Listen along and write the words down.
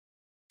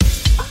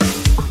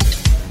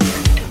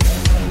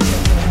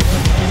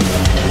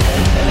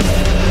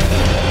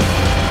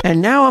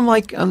And now I'm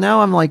like,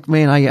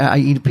 man, I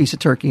eat a piece of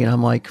turkey, and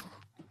I'm like,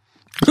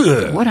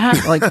 what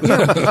happened? Like,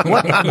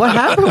 what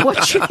happened?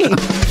 What changed?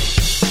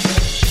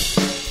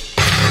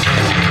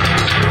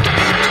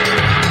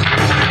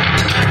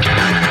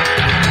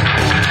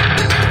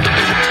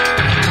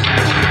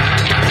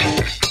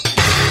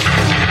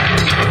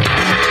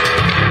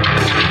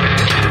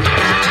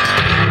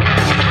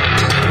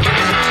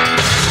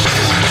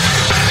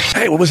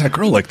 Hey, what was that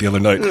girl like the other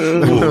night?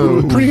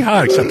 Ooh, pretty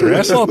hot, except her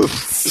ass. Oh,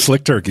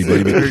 slick turkey,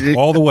 baby.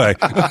 All the way.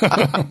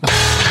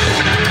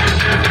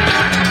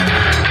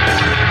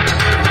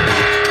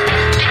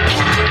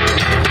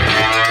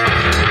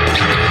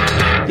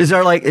 Is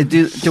there like,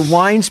 do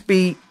wines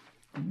be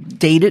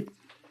dated?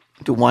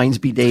 Do wines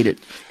be dated?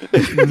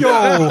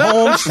 Yo,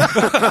 Holmes.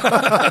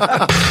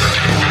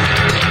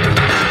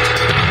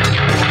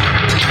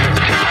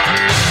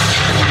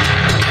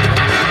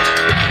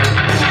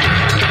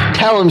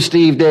 Tell him,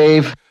 Steve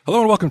Dave.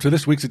 Hello and welcome to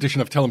this week's edition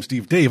of Tell 'em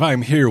Steve Dave.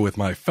 I'm here with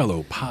my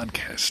fellow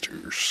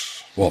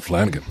podcasters, Walt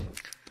Flanagan.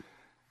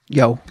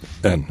 Yo.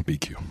 And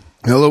BQ.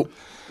 Hello.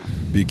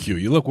 BQ,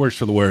 you look worse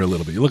for the wear a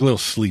little bit. You look a little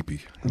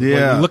sleepy.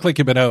 Yeah. You look like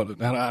you've been out,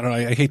 I don't know,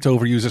 I hate to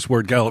overuse this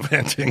word,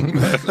 gallivanting.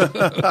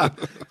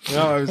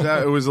 No,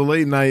 it was a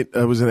late night.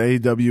 I was at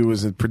AEW, it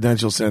was at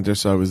Prudential Center,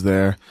 so I was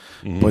there.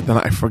 But then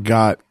I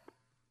forgot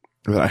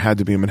that I had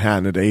to be in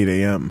Manhattan at 8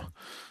 a.m.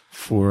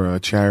 for a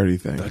charity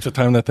thing. That's the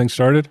time that thing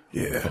started?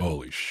 Yeah.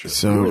 Holy shit.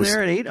 So You it were was,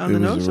 there at 8 on it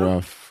the was nose?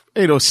 rough.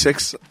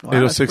 8:06. Wow,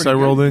 8:06 that's I pretty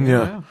rolled good. in,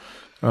 yeah.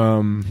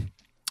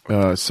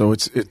 So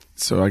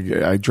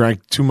I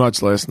drank too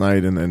much last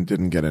night and then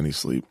didn't get any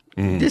sleep.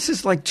 This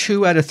is like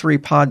 2 out of 3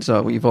 pods,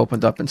 though. You've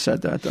opened up and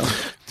said that, though.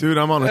 Dude,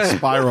 I'm on a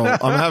spiral.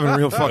 I'm having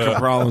real fucking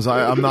problems.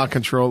 I'm not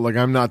controlled. Like,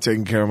 I'm not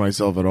taking care of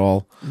myself at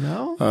all.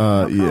 No?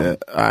 Yeah.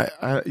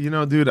 I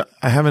dude,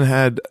 I haven't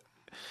had,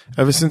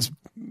 ever since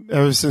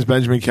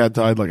Benjamin Cat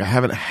died, like, I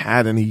haven't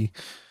had any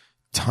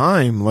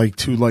time, like,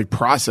 to, like,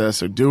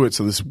 process or do it.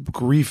 So this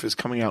grief is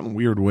coming out in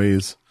weird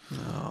ways.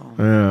 No.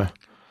 Yeah.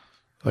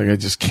 Like, I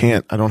just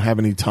can't. I don't have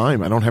any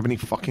time. I don't have any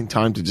fucking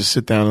time to just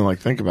sit down and, like,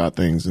 think about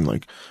things and,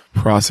 like,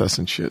 process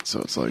and shit.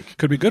 So it's like,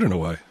 Could be good in a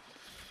way.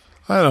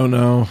 I don't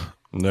know.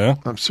 No?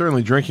 I'm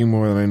certainly drinking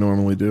more than I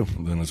normally do.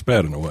 Then it's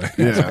bad in a way.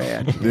 Yeah.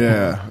 bad.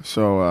 Yeah.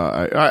 So,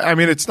 I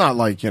mean, it's not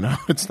like,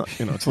 it's not,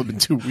 it's only been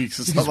 2 weeks.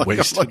 It's not like,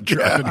 wasted I'm like,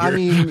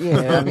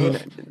 driving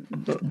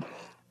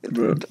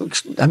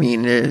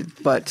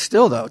But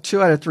still, though,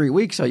 2 out of 3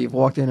 weeks, so you've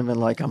walked in and been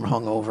like, I'm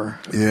hungover.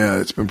 yeah,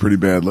 it's been pretty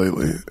bad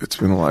lately. It's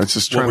been a lot. It's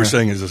just What trying we're to,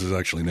 saying is this is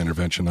actually an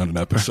intervention, not an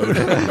episode.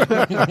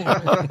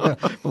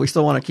 But we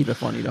still want to keep it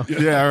funny, though.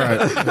 yeah, all right.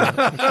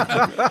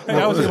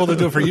 Hey, I was able to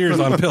do it for years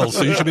on pills,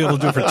 so you should be able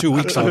to do it for 2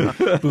 weeks on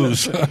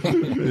booze.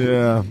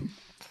 Yeah.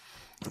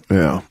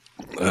 Yeah.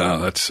 Oh,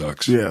 that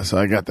sucks. Yeah. So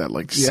I got that,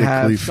 like, Do you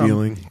have sickly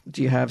feeling.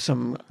 Do you have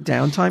some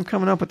downtime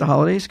coming up with the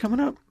holidays coming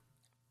up?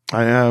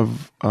 I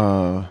have,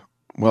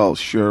 well,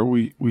 sure.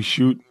 We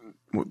shoot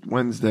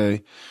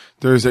Wednesday,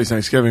 Thursday's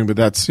Thanksgiving, but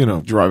that's,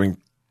 driving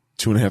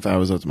 2.5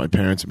 hours out to my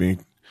parents and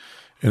being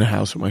in a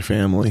house with my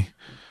family.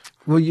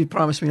 Will you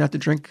promise me not to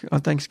drink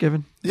on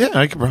Thanksgiving Yeah,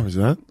 I can promise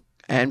that.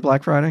 and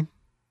Black Friday?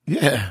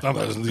 Yeah.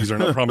 These are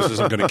not promises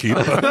I'm going to keep.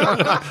 But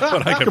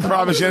I I can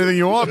promise you anything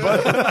you want,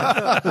 but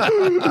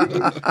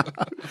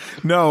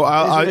no,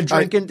 Is it a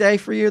drinking day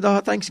for you,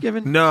 the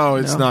Thanksgiving? No,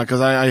 it's not,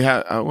 because I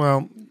had,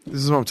 well,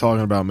 this is what I'm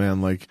talking about,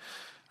 man. Like,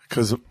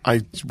 because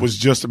I was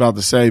just about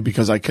to say,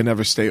 because I can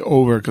never stay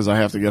over because I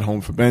have to get home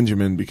for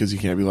Benjamin because he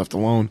can't be left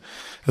alone.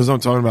 That's what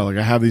I'm talking about. Like,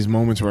 I have these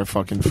moments where I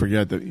fucking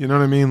forget that, you know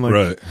what I mean? Like,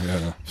 Right,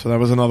 yeah. So that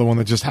was another one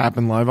that just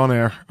happened live on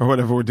air or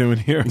whatever we're doing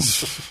here.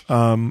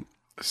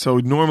 So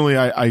normally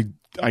I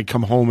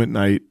come home at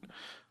night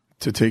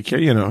to take care,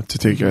 to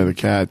take care of the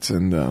cats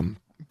and,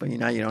 But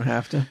now you don't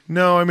have to.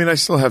 no, I mean, I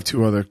still have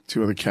two other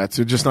cats.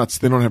 They're just not,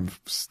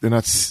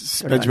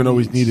 Benjamin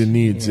always needed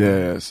needs.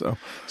 Yeah. So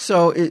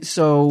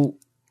So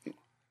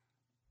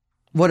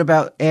what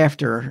about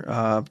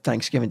after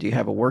Thanksgiving? Do you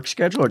have a work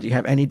schedule, or do you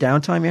have any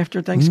downtime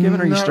after Thanksgiving,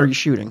 or are you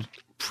shooting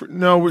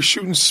no, we're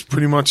shooting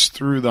pretty much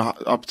through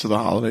up to the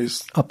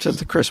holidays. up to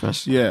the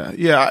Christmas? Yeah.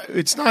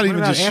 It's not What even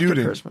about just after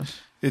shooting. Christmas?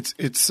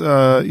 It's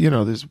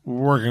we're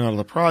working on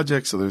the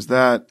project, so there's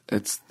that.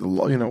 It's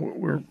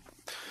we're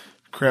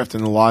crafting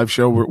the live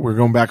show. We're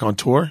going back on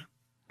tour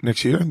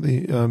next year.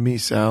 Me,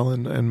 Sal,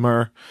 and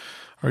Mur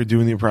are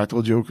doing the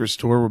Impractical Jokers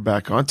tour. We're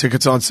back on.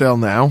 Tickets on sale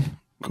now.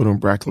 Go to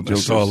Impractical I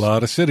Jokers. saw a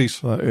lot of cities.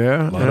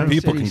 Yeah, A lot of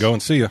people can go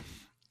and see you.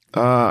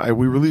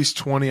 We released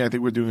 20. I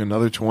think we're doing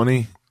another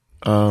 20.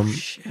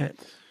 Shit.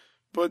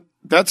 But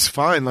that's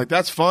fine. Like,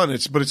 that's fun.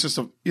 It's just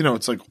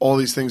it's like all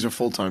these things are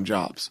full-time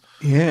jobs.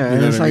 Yeah,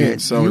 You know it's what I like mean?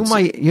 So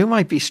you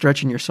might be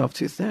stretching yourself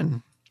too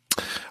thin.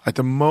 At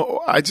the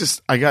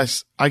I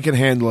guess I can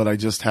handle it. I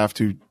just have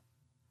to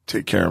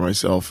take care of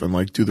myself and,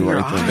 like, do the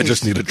right thing. I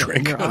just need a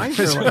drink. Your eyes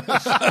are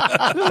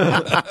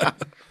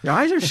your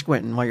eyes are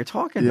squinting while you're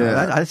talking.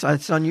 Yeah.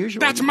 That's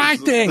unusual. That's my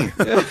thing.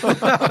 It's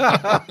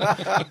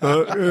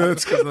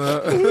because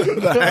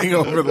the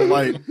hangover, the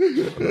light.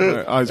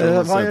 My eyes are a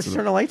little why let's sensitive.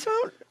 turn the lights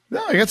out?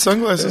 No, I got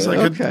sunglasses. I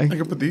Okay.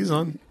 could put these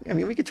on. I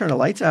mean, we could turn the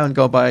lights out and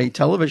go by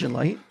television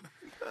light.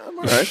 I'm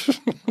all right.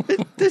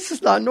 This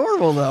is not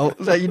normal, though.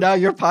 That now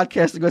you're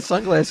podcasting with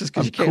sunglasses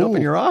because you can't cool.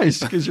 open your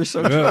eyes because you're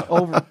so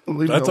over.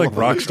 Leave That's me like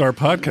alone. rockstar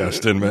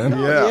podcasting, man.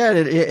 Yeah.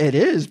 It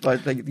is,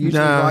 but usually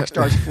Nah. rock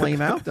stars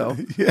flame out, though.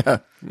 Yeah.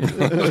 What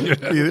do you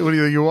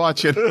think you're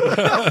watching?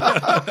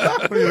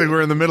 What do you think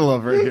we're in the middle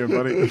of right here,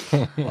 buddy?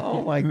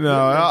 Oh my god! No,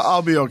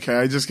 I'll be okay.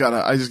 I just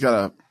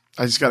gotta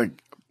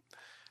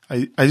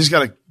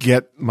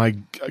get my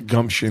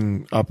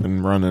gumption up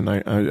and running.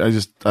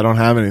 I don't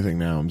have anything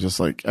now. I'm just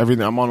like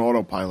everything. I'm on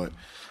autopilot,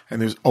 and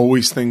there's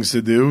always things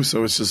to do.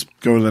 So it's just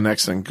go to the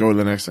next thing, go to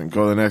the next thing,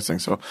 go to the next thing.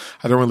 So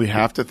I don't really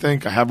have to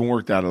think. I haven't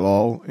worked out at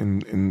all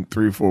in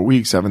 3 or 4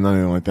 weeks. I haven't done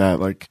anything like that.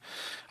 Like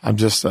I'm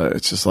just,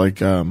 it's just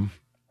like,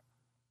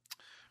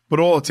 but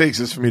all it takes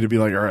is for me to be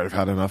like, all right, I've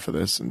had enough of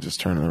this and just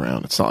turn it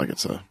around. It's not like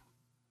it's a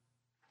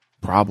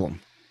problem.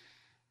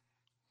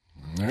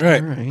 All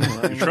right. All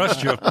right, I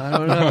trust you. I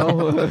don't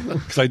know.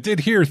 Because I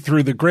did hear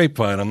through the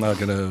grapevine, I'm not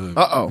going to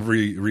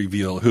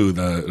reveal who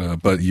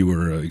but you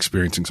were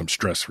experiencing some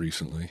stress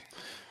recently.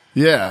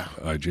 Yeah.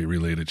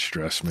 IJ-related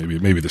stress,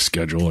 maybe the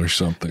schedule or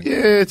something.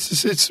 Yeah, it's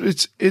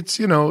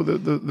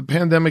the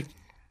pandemic.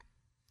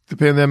 The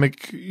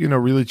pandemic,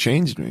 really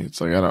changed me.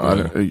 It's like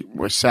I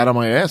sat on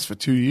my ass for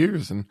 2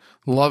 years and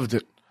loved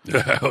it.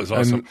 Yeah, that was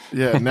awesome.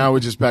 And now we're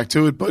just back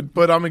to it.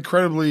 But I'm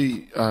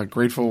incredibly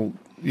grateful,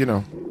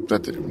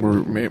 that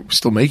we're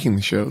still making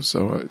the show.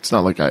 So it's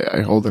not like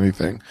I hold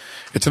anything.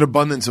 It's an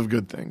abundance of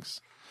good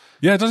things.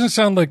 Yeah, it doesn't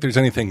sound like there's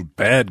anything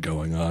bad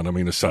going on. I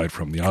mean, aside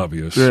from the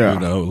obvious,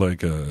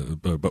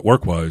 but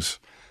work-wise.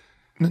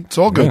 It's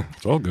all good. Yeah,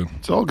 it's all good.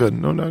 It's all good.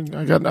 No,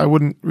 I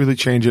wouldn't really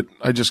change it.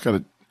 I just got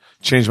to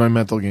change my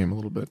mental game a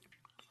little bit.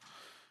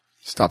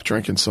 Stop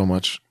drinking so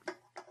much.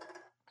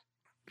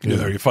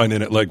 Yeah, you're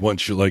finding it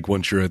once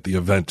you're at the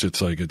event,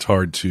 it's like it's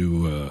hard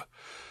to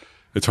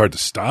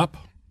stop.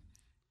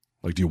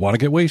 Like, do you want to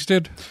get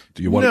wasted?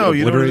 Do you want to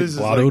get obliterated,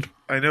 blottoed?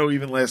 I know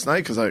even last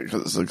night because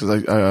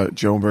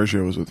Joe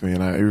Bergio was with me,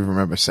 and I even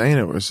remember saying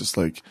it. It was just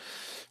like,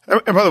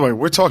 and by the way,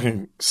 we're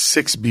talking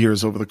 6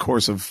 beers over the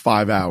course of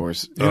 5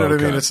 hours. You know what I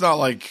mean? It's not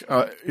like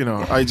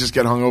I just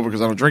get hungover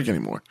because I don't drink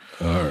anymore.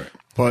 All right,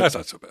 but that's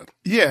not so bad.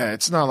 Yeah,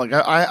 it's not like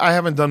I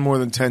haven't done more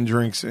than 10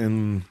 drinks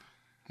in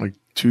like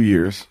 2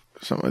 years,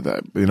 something like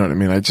that. You know what I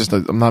mean?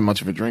 I'm not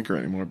much of a drinker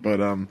anymore, but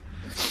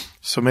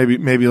so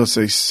maybe let's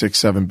say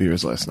 6-7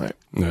 beers last night.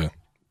 Yeah,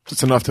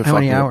 it's enough to How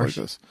fuck many me up hours?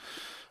 like this.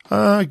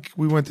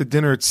 We went to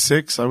dinner at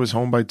 6. I was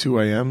home by 2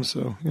 a.m.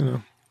 So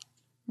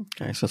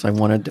Okay, so it's like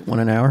one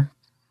an hour.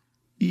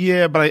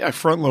 Yeah, but I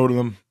front loaded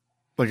them.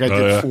 Like I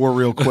did 4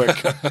 real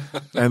quick,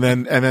 and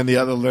then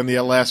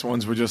the last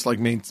ones were just like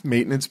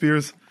maintenance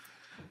beers.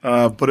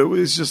 But it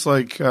was just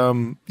like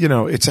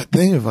it's that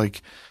thing of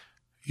like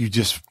you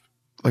just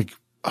like,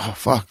 oh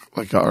fuck,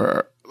 like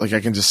I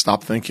can just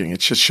stop thinking.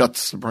 It just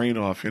shuts the brain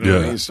off. You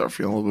know, you start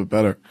feeling a little bit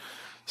better.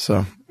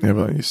 So yeah,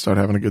 but you start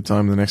having a good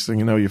time. The next thing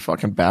you know, you're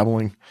fucking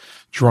babbling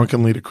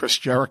drunkenly to Chris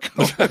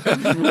Jericho,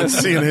 and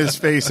seeing his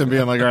face and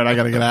being like, all right, I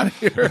got to get out of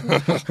here.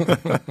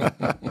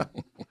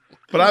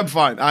 But I'm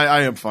fine.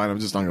 I am fine. I'm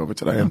just hungover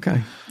today.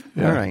 Okay.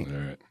 Yeah. All right.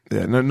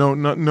 Yeah.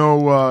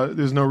 No.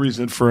 There's no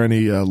reason for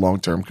any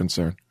long-term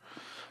concern.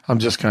 I'm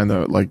just kind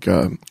of like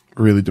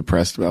really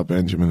depressed about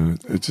Benjamin,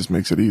 and it just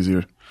makes it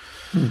easier.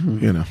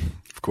 Mm-hmm.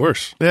 Of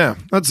course. Yeah,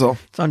 that's all.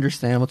 It's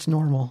understandable. It's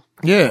normal.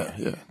 Yeah,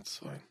 it's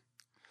fine.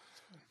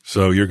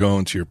 So you're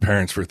going to your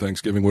parents for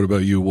Thanksgiving. What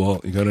about you,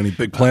 Walt? You got any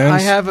big plans? I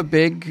have a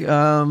big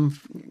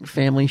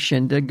family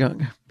shindig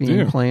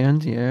being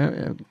planned.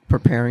 Yeah,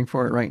 preparing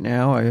for it right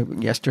now.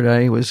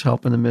 Yesterday was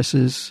helping the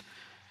missus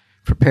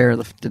prepare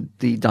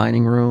the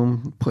dining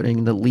room,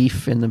 putting the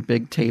leaf in the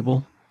big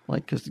table.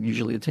 Like, because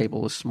usually the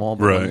table is small,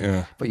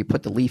 but you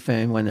put the leaf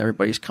in when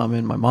everybody's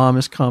coming. My mom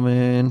is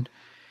coming,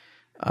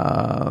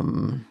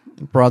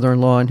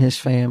 brother-in-law and his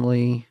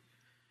family,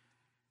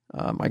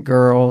 my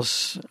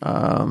girls.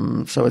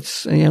 So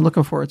it's I'm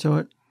looking forward to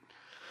it.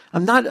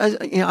 I'm not.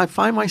 I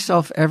find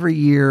myself every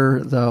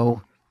year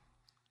though.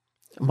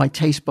 My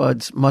taste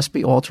buds must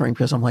be altering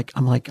because I'm like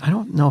I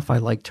don't know if I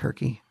like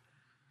turkey.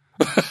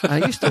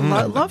 I used to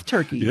love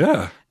turkey.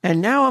 Yeah. And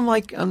now I'm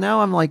like,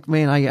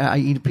 man, I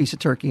eat a piece of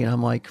turkey and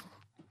I'm like,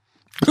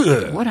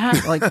 what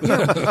happened? Like,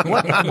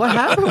 what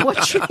happened?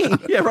 What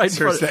changed? Yeah, right.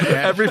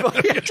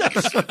 Everybody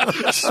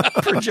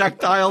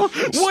projectile.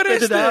 What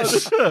is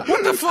this?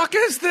 What the fuck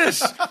is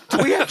this?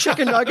 Do we have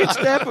chicken nuggets,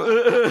 Deb?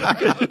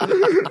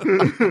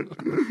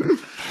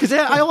 Because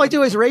all I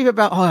do is rave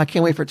about, I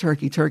can't wait for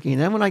turkey.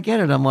 And then when I get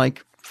it, I'm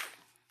like,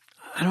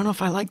 I don't know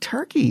if I like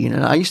turkey.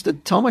 I used to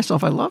tell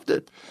myself I loved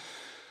it.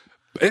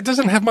 It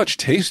doesn't have much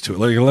taste to it,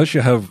 like unless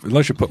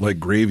you put like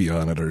gravy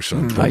on it or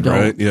something. I don't.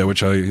 Right? Yeah,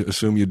 which I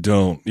assume you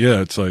don't.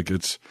 Yeah, it's like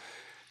it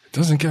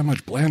doesn't get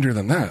much blander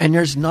than that. And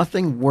there's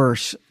nothing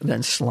worse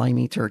than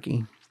slimy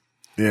turkey.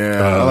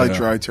 Yeah, I like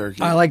dry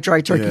turkey. I like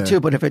dry turkey too,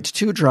 but if it's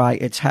too dry,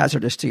 it's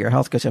hazardous to your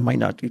health because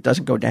it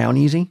doesn't go down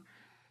easy.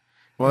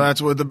 Well,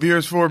 that's what the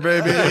beer's for,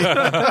 baby.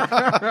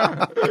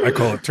 I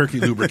call it turkey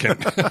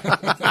lubricant.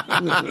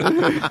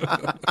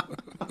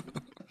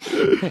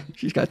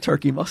 She's got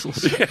turkey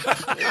muscles. Yeah,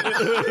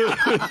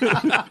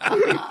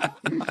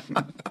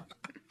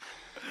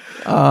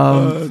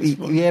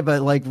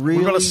 but like really,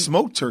 what about a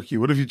smoked turkey?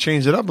 What if you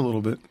change it up a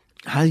little bit?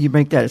 How do you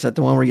make that? Is that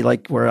the one where you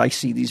like where I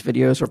see these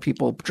videos where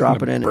people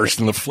drop it in burst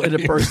in the flame?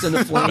 It bursts in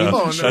the flame.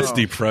 No, that's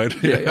deep fried.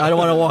 Yeah, I don't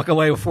want to walk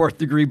away with 4th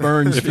degree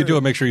burns. If you do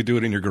it, make sure you do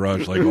it in your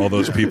garage, like all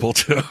those people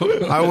too.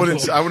 I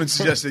wouldn't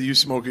suggest that you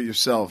smoke it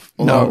yourself.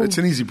 Although it's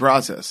an easy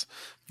process.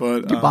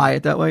 But do you buy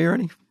it that way,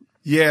 Ernie?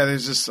 Yeah,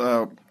 there's this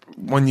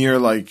one year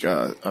like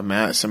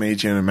some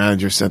agent and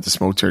manager sent the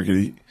smoked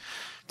turkey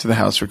to the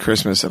house for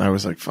Christmas, and I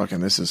was like,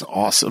 "Fucking, this is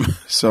awesome!"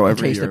 So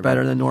every year, taste it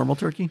better than normal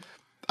turkey.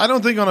 I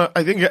don't think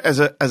I think as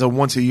a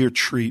once a year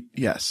treat,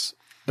 yes.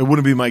 It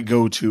wouldn't be my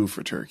go-to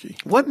for turkey.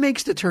 What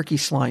makes the turkey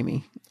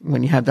slimy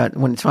when you have that?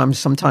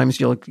 Sometimes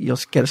you'll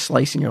get a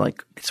slice and you're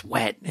like, it's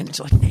wet and it's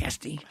like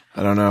nasty.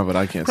 I don't know, but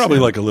I can't. Probably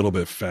like a little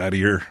bit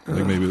fattier.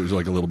 Like maybe there's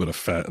like a little bit of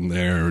fat in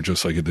there, or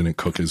just like it didn't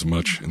cook as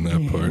much in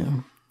that part.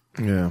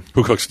 Yeah.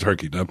 Who cooks the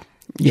turkey, Deb?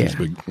 Yeah.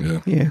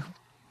 Yeah.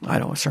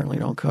 I certainly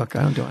don't cook.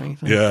 I don't do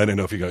anything. Yeah, I didn't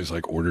know if you guys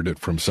like ordered it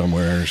from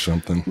somewhere or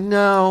something.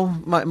 No,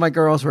 my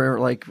girls were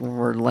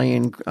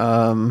laying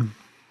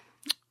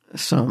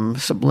some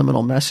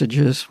subliminal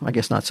messages. I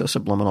guess not so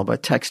subliminal,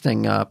 but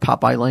texting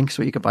Popeye links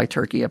where you could buy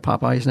turkey at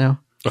Popeyes now.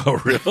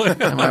 Oh, really?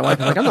 And my wife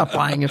was like, I'm not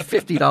buying a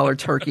 $50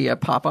 turkey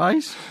at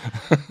Popeyes.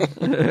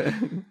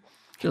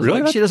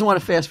 Really? Like, she doesn't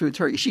want a fast food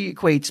turkey. She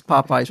equates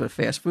Popeyes with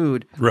fast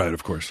food. Right,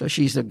 of course. So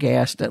she's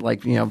aghast at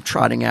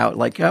trotting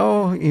out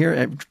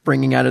here,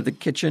 bringing out of the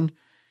kitchen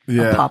a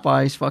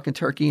Popeyes fucking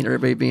turkey, and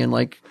everybody being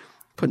like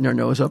putting their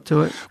nose up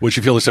to it. Would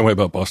you feel the same way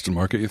about Boston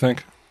Market, you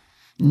think?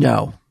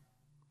 No,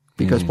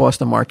 because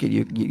Boston Market,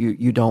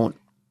 you don't,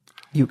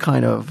 you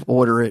kind of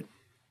order it.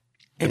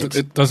 And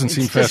it doesn't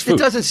seem fast food. It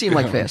doesn't seem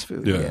like fast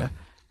food. Yeah.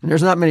 And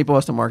there's not many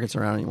Boston Markets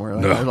around anymore.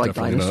 No, they're like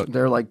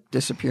they're like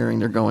disappearing.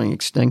 They're going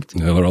extinct.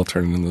 Yeah, they're all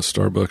turning into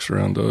Starbucks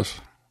around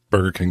us.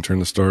 Burger King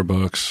turned to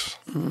Starbucks.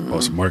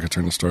 Boston Market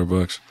turned to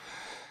Starbucks.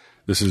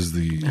 This is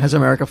Has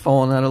America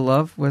fallen out of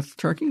love with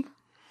turkey?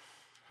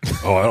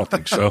 Oh, I don't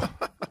think so.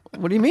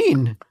 What do you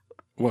mean?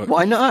 What?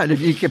 Why not?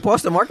 If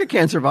Boston Market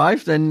can't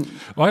survive, then...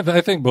 Well,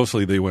 I think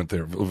mostly they went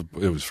there.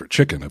 It was for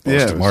chicken at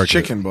Boston Market.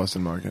 Chicken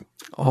Boston Market.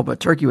 Oh, but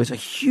turkey was a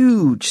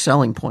huge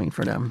selling point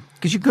for them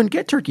because you couldn't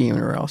get turkey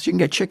anywhere else. You can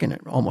get chicken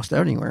at almost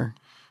anywhere.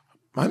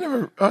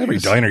 Every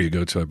diner you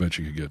go to, I bet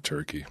you could get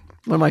turkey.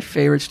 One of my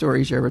favorite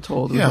stories you ever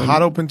told. Yeah,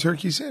 hot open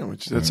turkey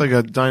sandwich. That's like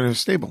a diner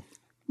staple.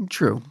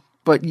 True.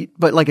 But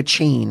like a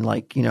chain,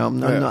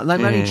 not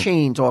many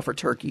chains offer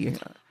turkey.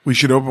 We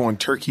should open one,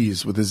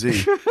 Turkeys with a Z.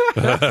 It's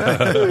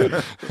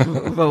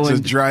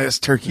the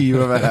driest turkey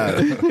you ever had.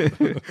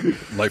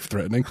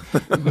 Life-threatening.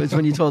 It's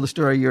when you told the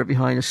story, you were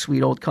behind a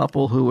sweet old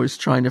couple who was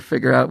trying to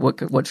figure out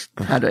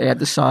how to add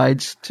the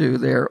sides to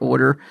their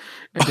order,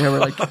 and they were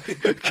like,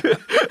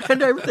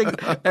 and everything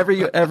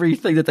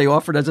that they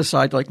offered as a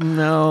side, like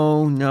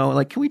no,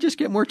 like can we just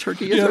get more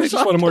turkey? Yeah, I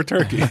just wanted more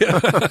turkey.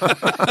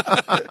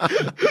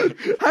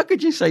 How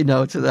could you say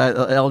no to that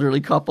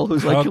elderly couple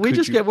who's like, can we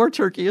just get more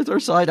turkey as our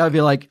side? I'd be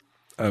like,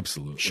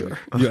 absolutely. Sure.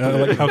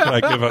 Yeah, how could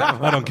I give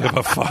I don't give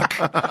a fuck.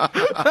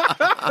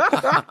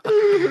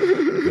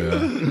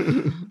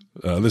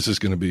 Yeah. This is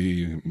going to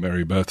be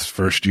Mary Beth's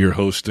first year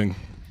hosting.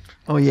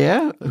 Oh,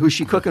 yeah? Who's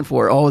she cooking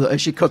for? Oh,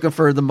 is she cooking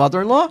for the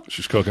mother-in-law?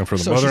 She's cooking for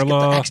the so mother-in-law.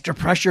 She's got the extra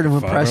pressure to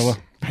impress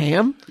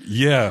Pam?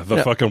 Yeah,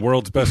 the fucking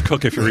world's best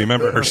cook, if you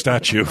remember her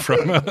statue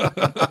from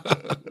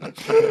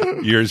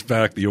years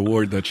back, the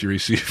award that she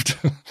received.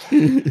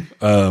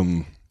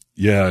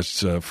 Yeah,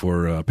 it's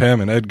for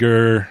Pam and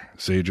Edgar,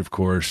 Sage, of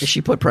course. Does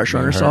she put pressure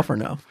on herself or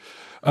no?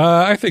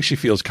 I think she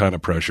feels kind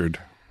of pressured.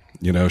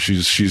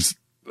 She's.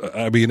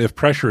 I mean, if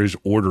pressure is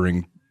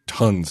ordering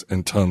tons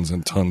and tons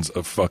and tons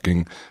of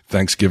fucking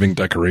Thanksgiving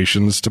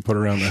decorations to put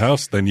around the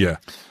house, then yeah,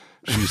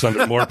 she's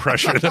under more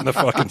pressure than the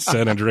fucking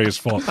San Andreas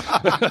Fault.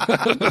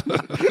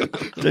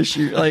 Does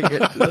she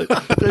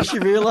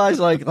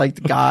realize like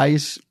the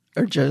guys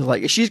are just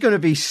like she's going to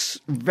be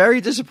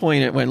very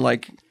disappointed when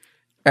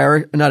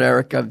Darren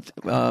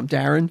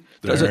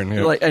doesn't,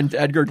 yeah. and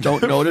Edgar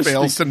don't notice.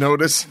 Fails to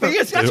notice.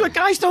 That's what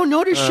guys don't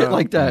notice shit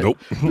like that. Nope.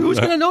 Who's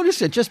going to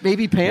notice it? Just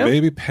maybe Pam?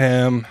 Maybe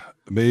Pam.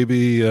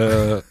 Maybe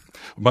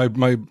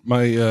my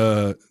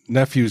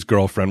nephew's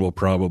girlfriend will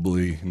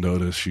probably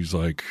notice. She's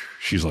like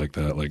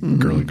that, like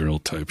girly girl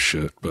type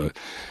shit. But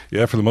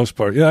yeah, for the most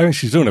part, yeah, I mean,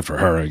 she's doing it for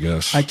her, I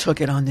guess. I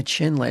took it on the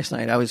chin last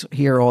night. I was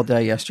here all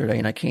day yesterday,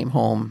 and I came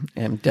home,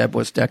 and Deb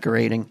was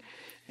decorating.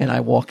 And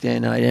I walked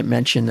in, and I didn't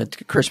mention the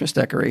Christmas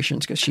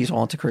decorations because she's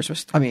all into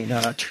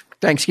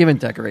Thanksgiving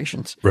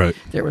decorations. Right.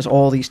 There was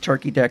all these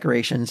turkey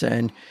decorations,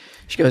 and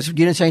she goes, "You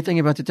didn't say anything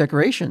about the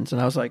decorations?"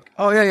 And I was like,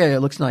 "Oh yeah, it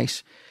looks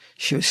nice."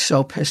 She was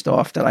so pissed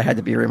off that I had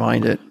to be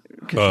reminded.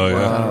 Oh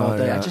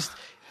yeah.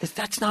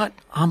 That's not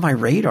on my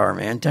radar,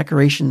 man.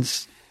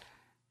 Decorations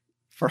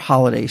for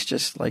holidays,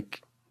 just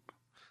like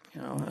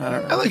You know, I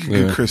don't know. I like a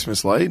good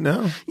Christmas light.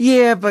 No.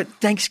 Yeah, but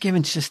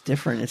Thanksgiving's just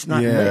different. It's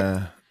not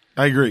lit.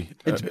 I agree.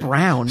 It's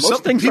brown.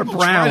 Most things are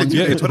brown.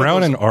 Yeah, it's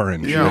brown and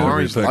orange. Yeah,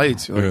 orange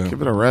lights. Like,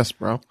 give it a rest,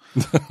 bro.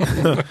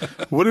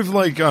 What if,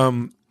 like,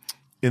 in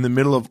the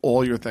middle of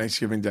all your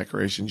Thanksgiving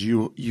decorations,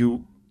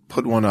 you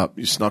put one up,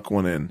 you snuck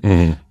one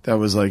in that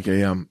was like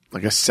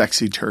a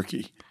sexy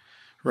turkey,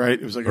 right?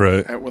 It was like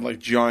with like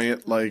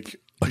giant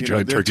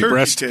giant turkey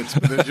breast tits,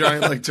 the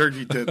giant like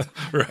turkey tits,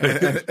 right?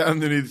 And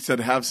underneath it said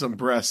 "Have some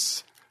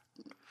breasts."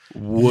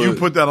 You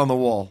put that on the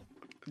wall.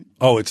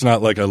 Oh, it's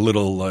not like a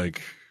little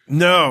like.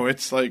 No,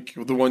 it's like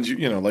the ones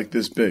you know, like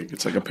this big.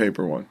 It's like a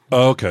paper one.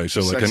 Oh, okay, so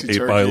like Sexy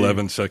an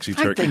 8x11 sexy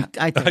turkey.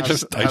 I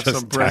just tack it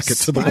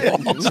to the wall.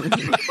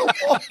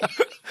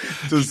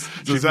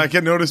 Does that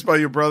get noticed by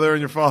your brother and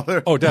your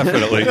father? Oh,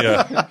 definitely.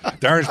 Yeah,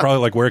 Darren's probably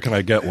like, where can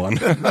I get one?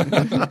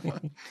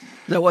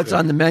 So what's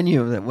on the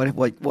menu?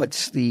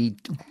 What's the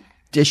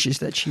dishes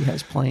that she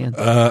has planned?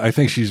 I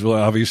think she's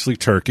obviously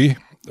turkey.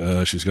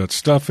 She's got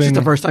stuffing. Is this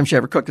the first time she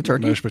ever cooked a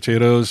turkey? Mashed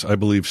potatoes, I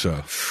believe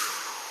so.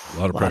 A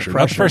lot of pressure.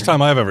 Not the first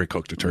time I've ever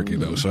cooked a turkey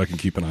though, so I can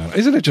keep an eye on it.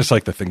 Isn't it just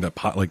like the thing that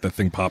the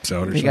thing pops out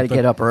or something? You got to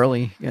get up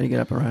early. You got to get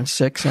up around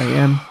 6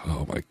 a.m.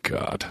 Oh my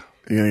God!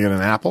 You gonna get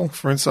an apple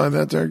for inside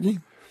that turkey?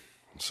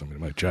 Somebody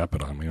might jap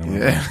it on me. I don't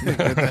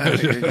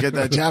know. Get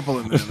that chapel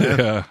in there. Man.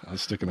 Yeah, I'll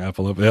stick an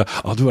apple up. Yeah,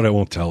 I'll do it. I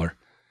won't tell her.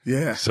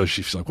 Yeah. So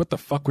she's like, "What the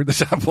fuck? Where'd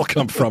this apple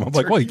come from?" I'm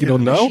like, "What? You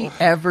don't know?" She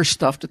ever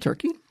stuffed a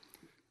turkey?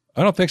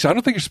 I don't think so. I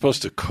don't think you're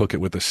supposed to cook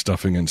it with the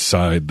stuffing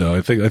inside, though.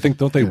 I think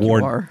don't they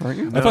warn? Aren't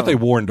you? I thought they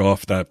warned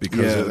off that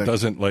because it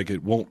doesn't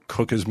it won't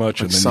cook as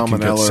much, like and then you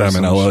can get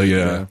salmonella.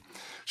 Yeah.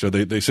 So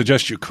they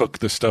suggest you cook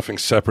the stuffing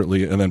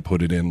separately and then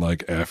put it in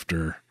like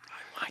after.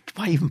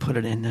 Why even put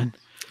it in then?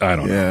 I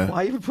don't know.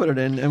 Why even put it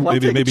in? And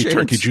maybe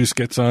turkey juice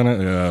gets on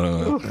it. Yeah, I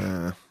don't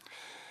know.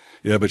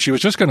 Yeah, but she was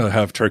just going to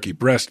have turkey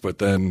breast, but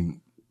then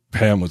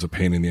Pam was a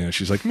pain in the ass.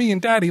 She's like, me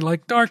and Daddy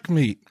like dark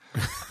meat.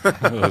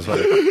 I was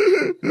like,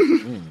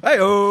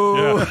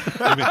 hey-oh.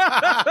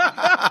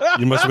 Yeah.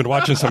 You must have been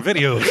watching some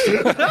videos.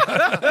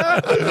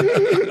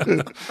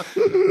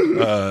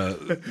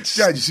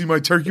 Dad, you see my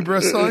turkey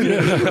breast sign?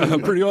 Yeah,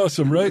 pretty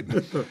awesome, right?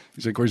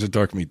 He's like, where's the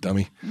dark meat,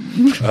 dummy?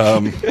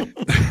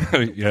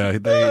 Yeah,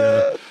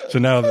 so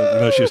now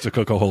she has to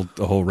cook a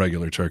whole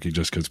regular turkey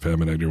just because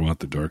Pam and Edgar want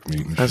the dark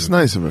meat. That's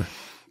nice of her.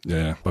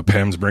 Yeah, but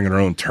Pam's bringing her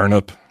own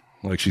turnip.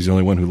 Like she's the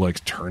only one who likes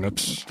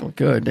turnips. Well,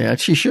 good. Yeah,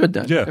 she should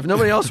then. Yeah. If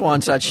nobody else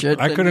wants that shit,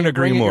 I couldn't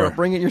agree more.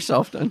 Bring it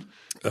yourself then.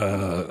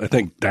 I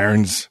think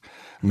Darren's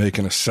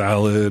making a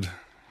salad.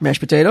 Mashed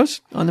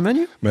potatoes on the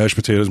menu? Mashed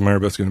potatoes.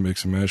 Maribeth's going to make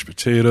some mashed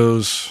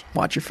potatoes.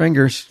 Watch your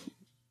fingers.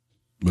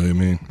 What do you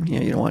mean?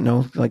 Yeah, you don't want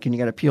and you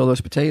got to peel those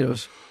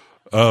potatoes.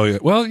 Oh, yeah.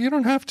 Well, you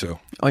don't have to.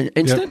 Oh,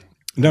 instant?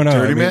 No.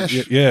 Dirty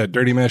mash? Yeah,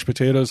 dirty mashed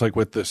potatoes, like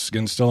with the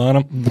skin still on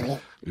them.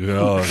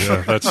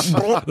 Yeah,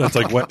 that's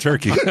like wet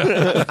turkey.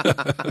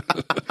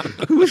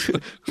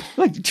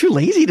 Like, too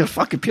lazy to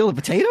fucking peel the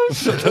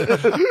potatoes?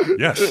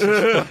 Yes,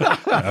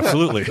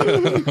 absolutely.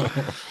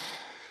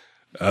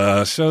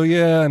 So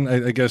yeah, and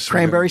I guess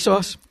cranberry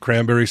sauce,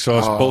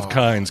 both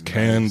kinds,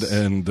 canned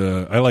and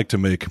I like to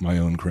make my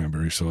own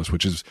cranberry sauce,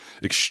 which is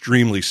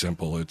extremely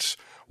simple. It's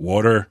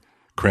water,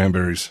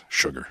 cranberries,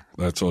 sugar.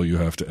 That's all you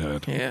have to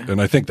add. Yeah.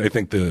 And I think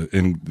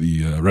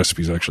the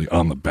recipe is actually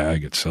on the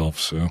bag itself.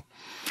 So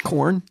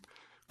corn.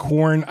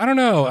 I don't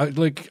know. I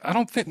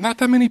don't think not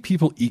that many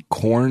people eat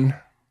corn.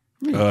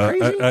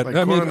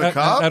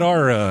 At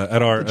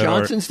our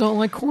Johnsons don't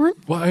like corn.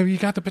 Well, you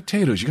got the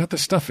potatoes, you got the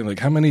stuffing. Like,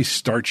 how many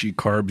starchy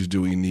carbs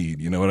do we need?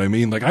 You know what I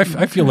mean? Like,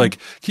 I feel like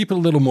keep it a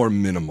little more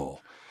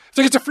minimal. It's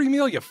like it's a free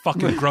meal, you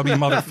fucking grubby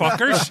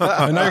motherfuckers.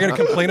 And now you're going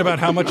to complain about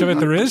how much of it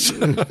there is.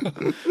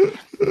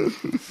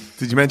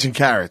 Did you mention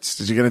carrots?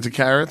 Did you get into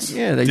carrots?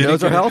 Yeah,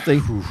 those are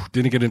healthy.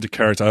 Didn't get into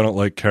carrots. I don't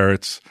like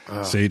carrots.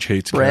 Sage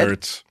hates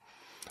carrots.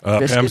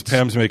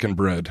 Pam's making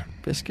bread.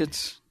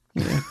 Biscuits.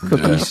 Yeah,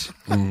 cookies.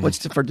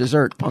 What's for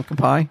dessert? Pumpkin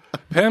pie?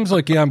 Pam's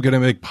like, yeah, I'm going to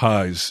make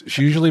pies.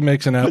 She usually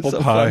makes an apple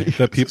pie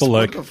that people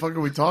like. What the fuck are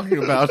we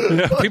talking about?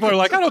 Yeah, people are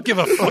like, I don't give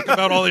a fuck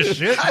about all this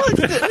shit.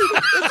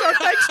 It's our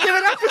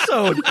Thanksgiving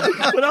episode.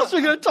 What else are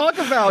we going to talk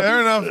about?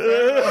 Fair enough.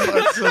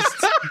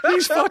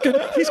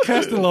 He's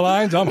casting the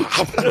lines. I'm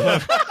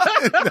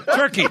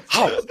turkey,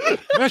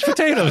 mashed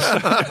potatoes.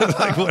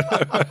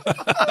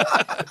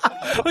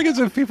 Like as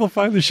if people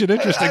find this shit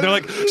interesting. They're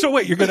like, so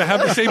wait, you're going to have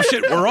the same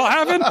shit we're all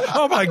having?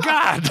 Oh my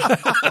God.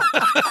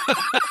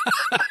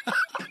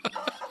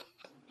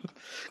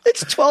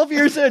 It's 12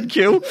 years in,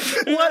 Q.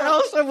 What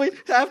else do we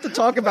have to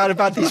talk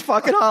about these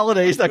fucking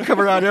holidays that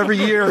come around every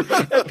year?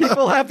 And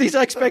people have these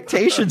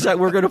expectations that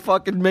we're going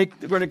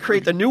to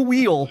create the new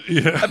wheel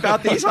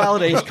about these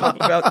holidays,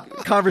 about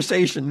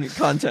conversation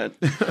content.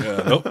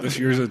 Yeah, nope, this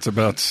year's it's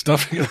about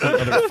stuffing and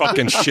other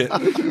fucking shit.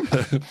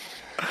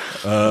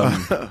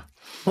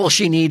 Will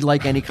she need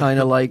any kind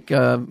of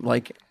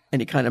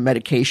any kind of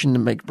medication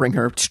to bring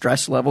her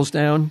stress levels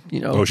down?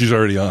 You know. Oh, she's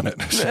already on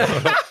it. So.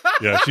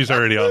 Yeah, she's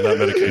already on that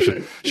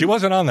medication. She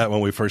wasn't on that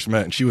when we first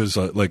met, and she was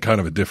like kind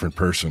of a different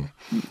person.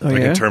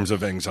 In terms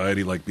of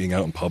anxiety, like being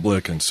out in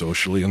public and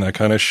socially and that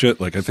kind of shit.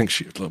 Like I think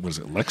was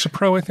it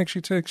Lexapro, I think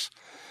she takes?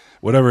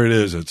 Whatever it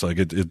is, it's like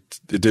it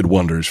did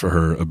wonders for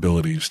her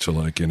abilities to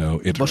interact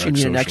socially. Well, she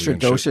needed an extra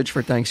dosage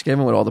for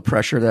Thanksgiving with all the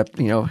pressure that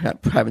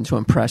having to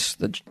impress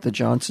the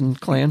Johnson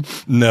clan.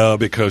 No,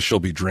 because she'll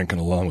be drinking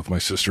along with my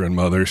sister and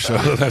mother, so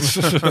that's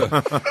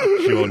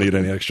she won't need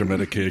any extra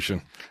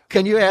medication.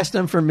 Can you ask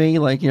them for me,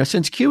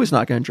 since Q is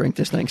not going to drink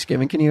this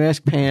Thanksgiving, can you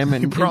ask Pam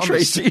and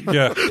Tracy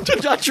to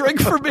not drink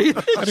for me?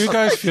 How do you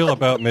guys feel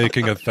about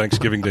making a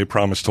Thanksgiving Day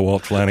promise to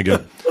Walt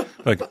Flanagan?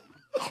 Like,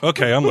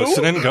 okay, I'm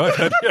listening. Go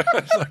ahead. Yeah,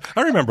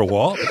 I remember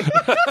Walt.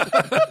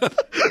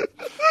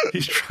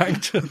 He's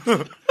trying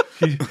to.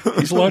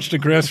 He's launched a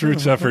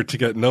grassroots effort to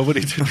get nobody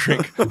to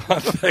drink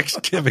on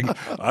Thanksgiving.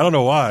 I don't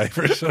know why.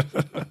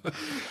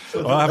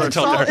 I'll have to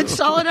tell Darren. It's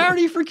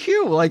solidarity for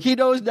Q. He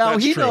knows now.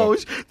 That's true.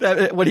 Knows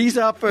that when he's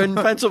up in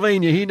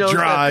Pennsylvania, he knows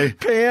that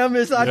Pam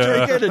is not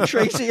drinking and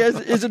Tracy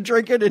isn't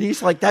drinking, and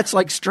he's like, that's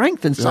like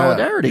strength and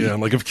solidarity. Yeah, I'm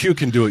like, if Q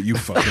can do it, you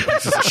fucking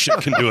pieces of shit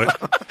can do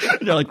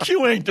it.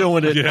 Q ain't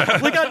doing it.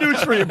 Yeah. We got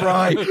news for you,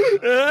 Brian. I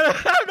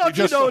don't know if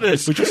you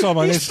noticed. We just saw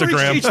my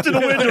Instagram. He's 3 sheets to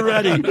the wind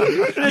already.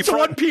 It's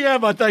 1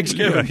 p.m. on Thanksgiving.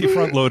 Yeah, he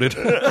front-loaded.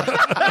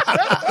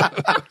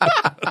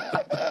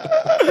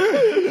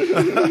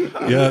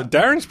 Yeah,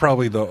 Darren's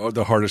probably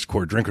the hardest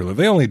core drinker.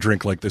 They only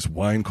drink like this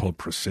wine called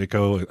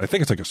Prosecco. I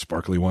think it's like a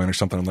sparkly wine or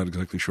something. I'm not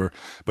exactly sure.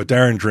 But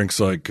Darren drinks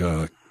like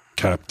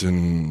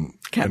Captain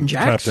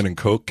and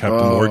Coke,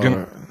 Captain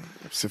Morgan.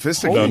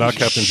 Sophisticated. No, not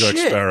Captain Jack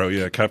Sparrow.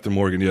 Yeah, Captain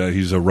Morgan. Yeah,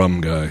 he's a rum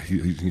guy.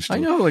 He's still, I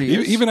know what he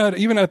is. Even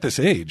at this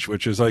age,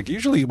 which is like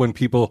usually when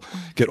people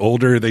get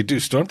older,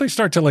 don't they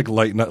start to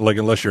lighten up? Like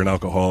unless you're an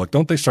alcoholic,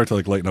 don't they start to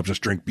lighten up?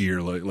 Just drink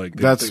beer.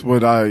 That's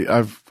what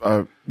I've.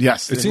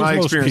 Yes, it in my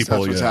experience, people,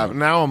 that's what's happened.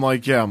 Now I'm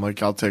like,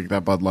 I'll take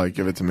that Bud Light.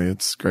 Give it to me.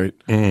 It's great.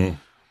 Mm.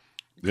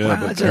 Yeah,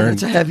 wow, but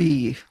that's a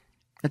heavy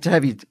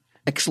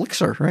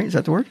elixir, right? Is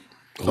that the word?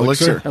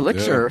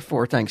 Elixir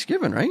for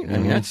Thanksgiving, right? Mm-hmm. I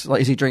mean, that's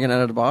is he drinking out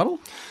of the bottle?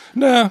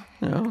 No.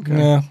 Oh, okay.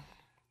 No.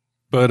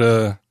 But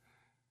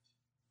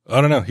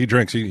I don't know. He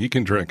drinks. He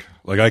can drink.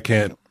 Like I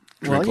can't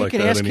drink like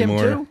that anymore.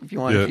 Well, you can ask him too if you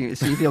want. Yeah.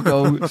 See if he'll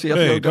go. See if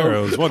hey, he'll go. I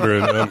was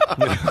wondering.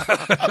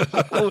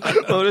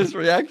 Lotus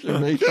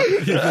reaction, mate.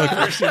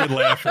 First he would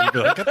laugh and be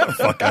like, "Get the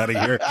fuck out of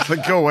here!"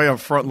 Like, go away. I'm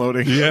front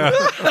loading. Yeah,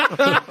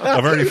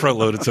 I've already front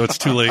loaded, so it's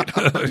too late.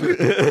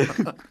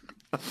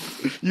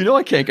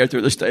 I can't get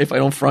through this day if I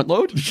don't front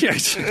load.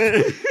 Yes.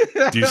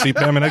 Do you see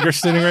Pam and Edgar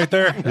sitting right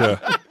there? Yeah.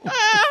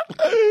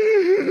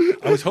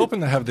 I was hoping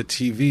to have the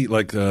TV,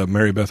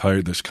 Mary Beth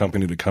hired this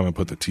company to come and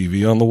put the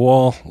TV on the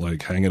wall,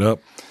 hang it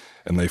up,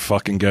 and they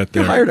fucking get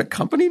there. You hired a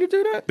company to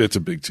do that? It's a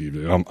big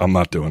TV. I'm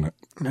not doing it.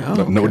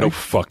 No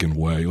fucking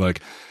way.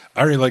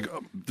 I already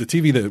the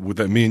TV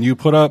that me and you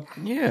put up.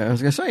 Yeah, I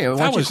was gonna say, why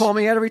don't you call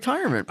me out of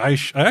retirement? I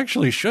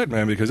actually should,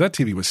 man, because that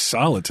TV was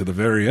solid to the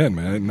very end,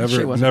 man. It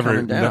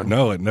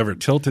it never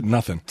tilted,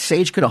 nothing.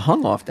 Sage could have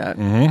hung off that.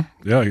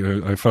 Mm-hmm.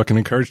 Yeah, I fucking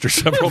encouraged her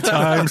several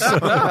times.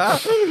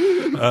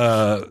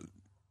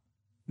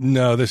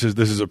 No, this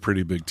is a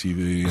pretty big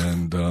TV,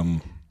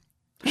 and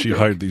she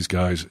hired these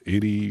guys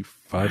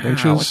 85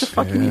 inches. What the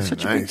fuck you need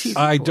such a big TV?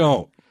 I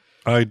don't.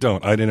 I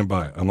didn't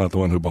buy it. I'm not the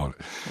one who bought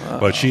it. Wow.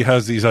 But she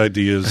has these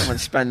ideas. Someone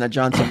spend the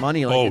Johnson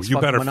money you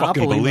better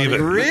fucking believe it.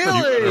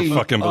 Really? You better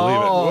fucking believe it.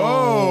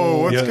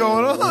 Whoa, what's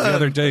going on? The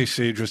other day,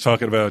 Sage was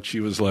talking about,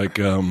 she was like,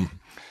 we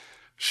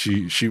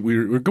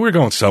were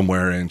going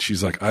somewhere, and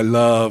she's like, I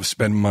love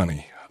spending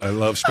money.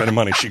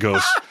 She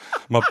goes,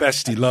 my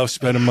bestie loves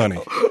spending money.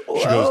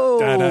 She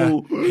goes,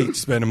 Dada hates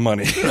spending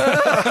money.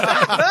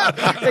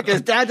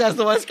 Because Dada's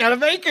the one that's got to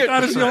make it.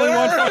 Dada's the only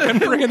one fucking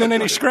bringing in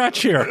any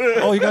scratch here.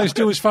 All you guys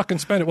do is fucking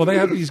spend it. Well, they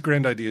have these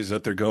grand ideas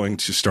that they're going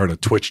to start a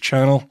Twitch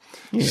channel,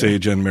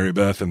 Sage and Mary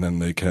Beth, and then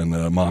they can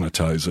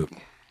monetize it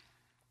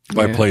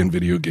by playing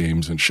video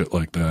games and shit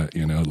like that.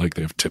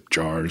 They have tip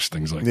jars,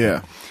 things like that.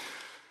 Yeah.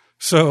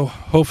 So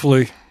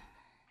hopefully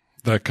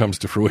that comes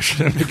to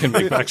fruition and they can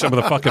make back some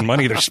of the fucking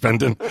money they're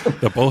spending,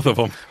 the both of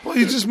them. Well,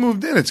 you just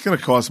moved in. It's going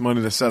to cost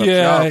money to set up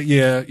shop.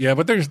 Yeah.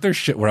 But there's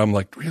shit where I'm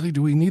like, really,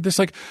 do we need this?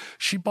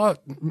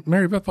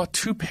 Mary Beth bought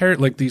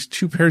these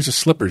two pairs of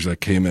slippers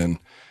that came in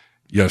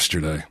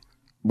yesterday.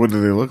 What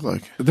do they look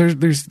like?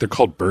 They're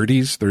called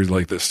Birdies. There's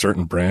this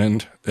certain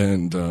brand,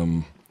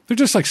 and they're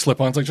just like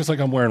slip-ons, just like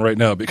I'm wearing right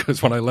now,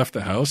 because when I left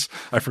the house,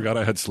 I forgot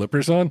I had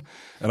slippers on,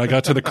 and I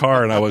got to the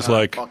car, and I was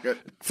like,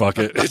 fuck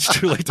it. It's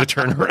too late to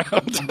turn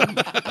around.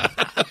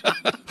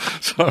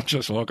 So I'm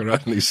just walking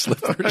around in these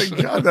slippers. Oh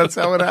my God, that's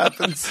how it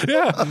happens.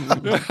 Yeah.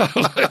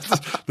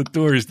 The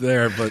door's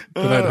there, but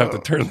then I'd have to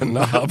turn the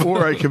knob.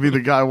 Or I could be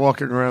the guy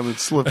walking around in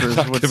slippers.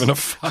 Not giving a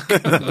fuck.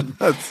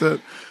 That's it.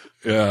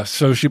 Yeah,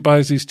 so she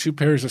buys these two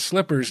pairs of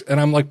slippers, and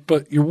I'm like,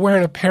 but you're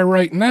wearing a pair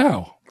right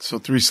now. So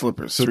 3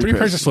 slippers. So 3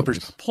 pairs of slippers,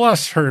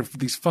 plus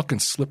these fucking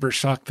slipper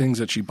sock things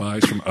that she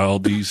buys from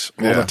Aldi's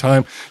all the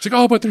time. It's like,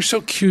 oh, but they're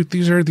so cute.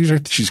 These are.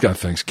 She's got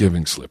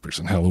Thanksgiving slippers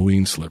and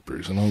Halloween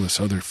slippers and all this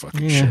other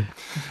fucking shit.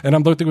 And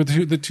I'm looking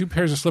with the 2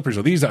 pairs of slippers.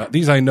 So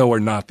these I know are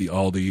not the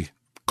Aldi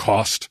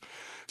cost.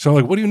 So I'm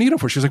like, what do you need them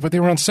for? She's like, but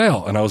they were on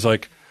sale. And I was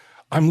like,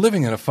 I'm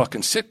living in a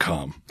fucking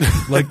sitcom.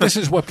 Like, this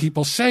is what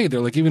people say. They're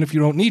like, even if you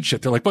don't need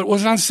shit, they're like, but it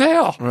was on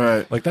sale.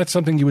 Right. Like, that's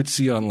something you would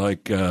see on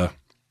like a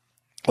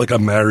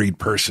married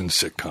person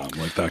sitcom,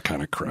 like that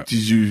kind of crap.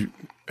 Did you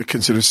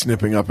consider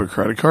snipping up her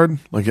credit card?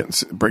 Like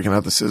breaking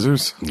out the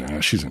scissors?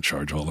 Nah, she's in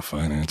charge of all the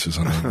finances.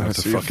 I don't have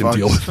to fucking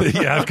deal with it.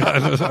 Yeah,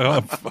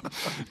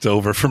 it's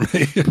over for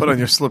me. Put on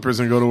your slippers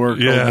and go to work.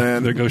 Yeah,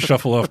 man. There go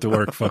shuffle off to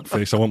work,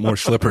 fuckface. I want more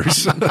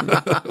slippers.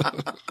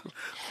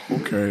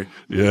 Okay.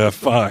 Yeah,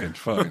 fine.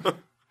 What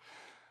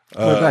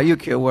about you,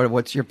 Q?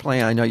 What's your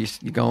plan? I know you're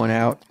going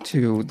out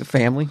to the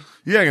family.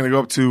 Yeah, I'm going to go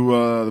up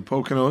to the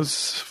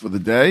Poconos for the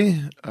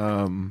day.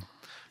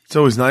 It's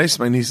always nice.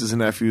 My nieces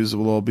and nephews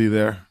will all be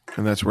there,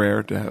 and that's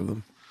rare to have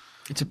them.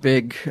 It's a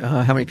big.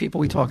 How many people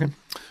are we talking?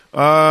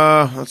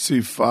 Let's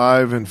see,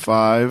 5 and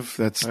 5.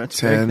 That's 10.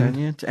 Big, then,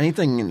 yeah.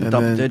 Anything in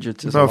double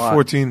digits is about a lot.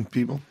 14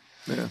 people.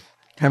 Yeah.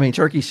 How many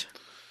turkeys?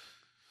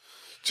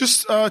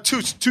 Just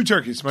two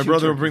turkeys. My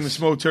brother will bring the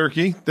smoked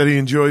turkey that he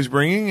enjoys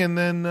bringing, and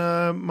then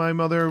my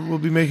mother will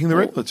be making the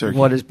regular turkey.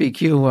 What is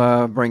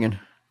BQ bringing?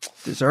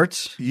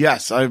 Desserts?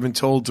 Yes, I've been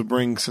told to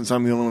bring, since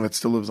I'm the only one that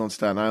still lives on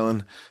Staten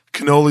Island,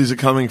 cannolis are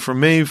coming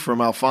from me,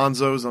 from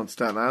Alfonso's on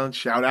Staten Island.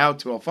 Shout out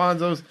to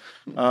Alfonso's.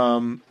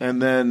 And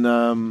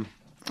then,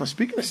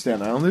 speaking of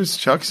Staten Island, there's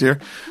Chuck's here.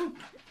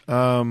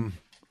 And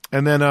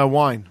then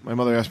wine. My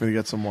mother asked me to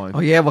get some wine. Oh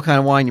yeah, what kind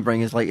of wine you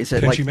bring?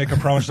 Didn't she make a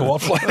promise to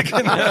Walt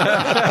Flanagan?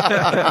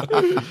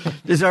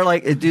 Is there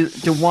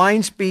do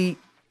wines be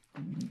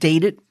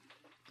dated?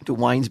 Do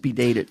wines be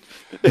dated?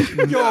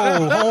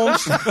 Yo,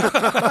 Holmes.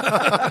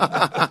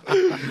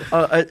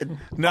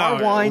 No,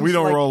 wines, we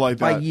don't roll like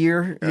that. By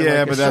year?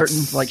 Yeah, but that's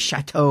certain, like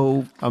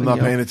Chateau. I'm not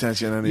paying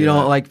attention to any You of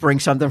don't that. like bring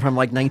something from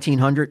like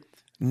 1900?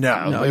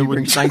 No, you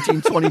bring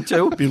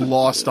 1922. be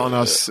lost on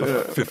us.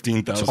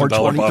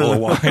 $15,000 bottle of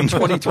wine.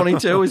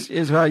 2022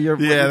 is how you're.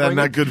 Yeah, that's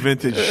not good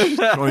vintage.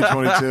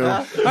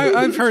 2022.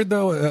 I've heard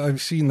though.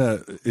 I've seen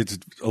that it's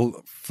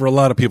for a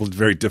lot of people. It's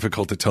very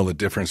difficult to tell the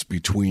difference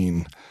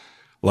between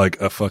like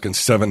a fucking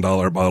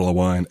 $7 bottle of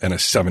wine and a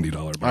 $70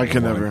 bottle. I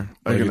can never.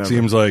 It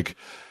seems like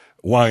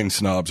wine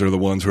snobs are the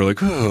ones who are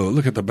like, oh,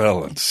 look at the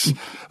balance.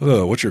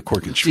 Oh, what's your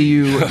cork and do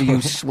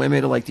you swim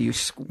it, or like do you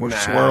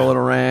swirl it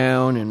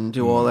around and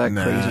do all that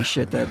crazy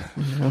shit that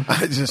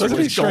I just Doesn't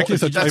he strike you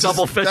as a type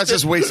that's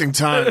just wasting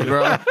time,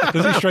 bro.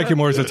 Doesn't he strike you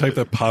more as the type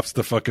that pops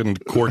the fucking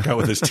cork out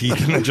with his teeth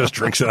and then just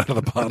drinks it out of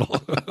the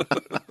bottle?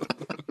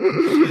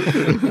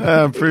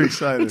 I'm pretty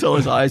excited. until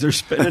his eyes are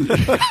spinning?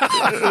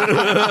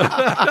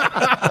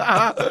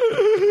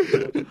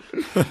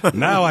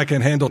 Now I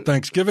can handle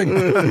Thanksgiving.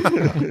 We're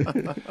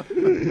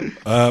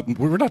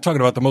not talking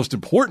about the most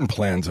important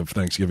plans of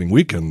Thanksgiving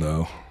weekend,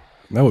 though.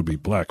 That would be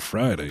Black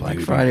Friday. Black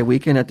Friday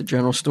weekend at the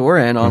general store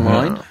and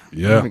online.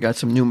 Yeah. We got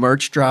some new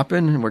merch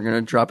dropping, and we're going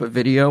to drop a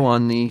video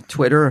on the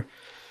Twitter,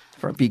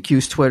 from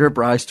BQ's Twitter,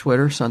 Bry's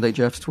Twitter, Sunday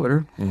Jeff's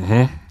Twitter,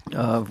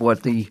 of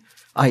what the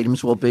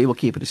items will be. We'll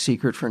keep it a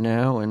secret for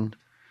now, and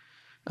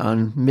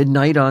on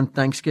midnight on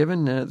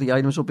Thanksgiving, the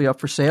items will be up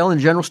for sale, and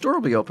the general store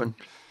will be open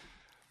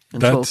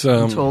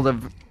until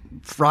the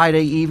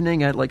Friday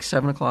evening at like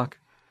 7 o'clock.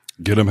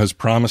 Gidim has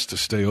promised to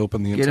stay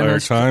open the entire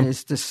time.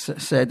 Has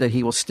said that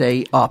he will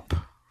stay up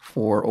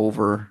for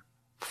over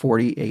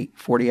 40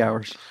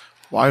 hours.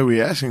 Why are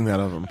we asking that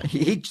of him?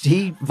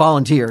 He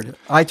volunteered.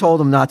 I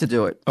told him not to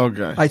do it.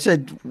 Okay. I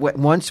said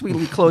once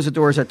we close the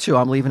doors at 2,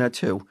 I'm leaving at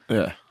 2.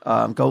 Yeah.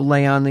 Go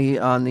lay on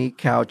the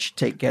couch,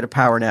 get a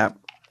power nap.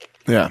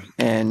 Yeah.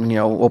 And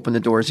open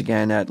the doors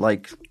again at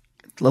like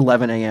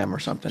 11 a.m. or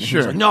something. Sure.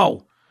 He's like,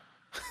 no.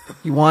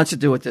 He wants to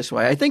do it this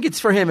way. I think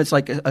it's for him. It's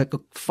like a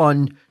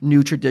fun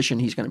new tradition.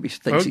 He's going to be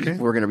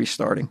we're going to be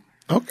starting.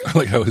 Okay. I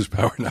like how his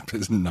power nap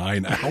is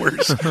 9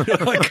 hours.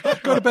 Like,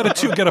 go to bed at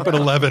 2, get up at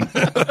 11.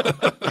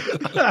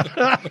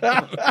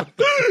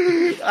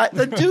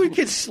 The dude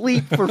can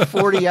sleep for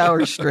 40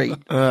 hours straight.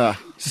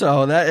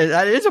 So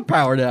that is a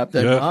power nap.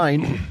 That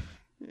 9.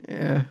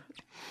 Yeah.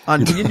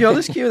 Did you know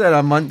this, Q? That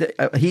on Monday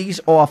he's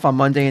off on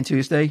Monday and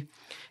Tuesday,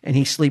 and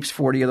he sleeps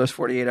 40 of those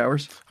 48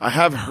 hours. I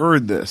have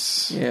heard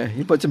this. Yeah,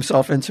 he puts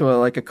himself into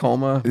a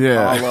coma.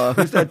 Yeah.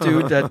 Who's that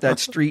dude? That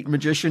street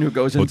magician who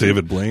goes into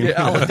David Blaine.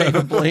 Yeah,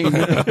 David Blaine.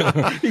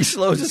 He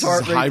slows his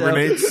heart rate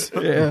hibernates.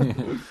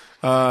 down.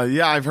 Yeah.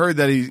 Yeah, I've heard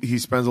that he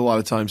spends a lot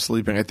of time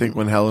sleeping. I think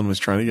when Helen was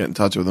trying to get in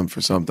touch with him for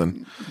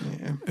something,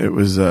 it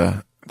was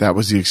that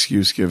was the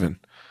excuse given,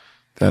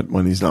 that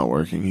when he's not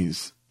working,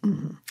 he's.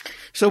 Mm-hmm.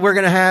 So we're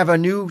going to have a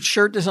new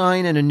shirt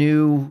design and a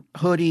new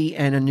hoodie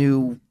and a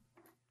new,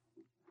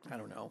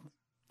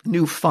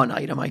 new fun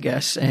item, I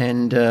guess.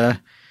 And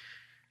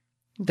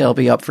they'll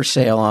be up for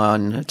sale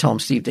on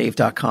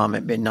tellhimstevedave.com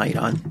at midnight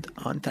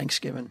on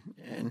Thanksgiving.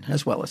 and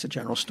as well as a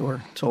general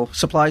store until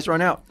supplies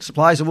run out.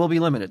 Supplies will be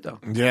limited, though.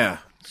 Yeah.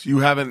 So you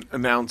haven't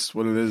announced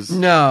what it is?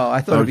 No,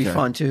 I thought it'd be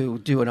fun to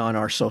do it on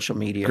our social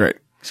media. Great.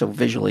 So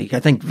visually, I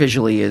think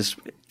visually is,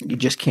 you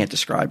just can't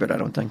describe it, I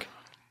don't think.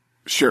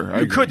 Sure.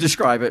 You could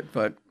describe it,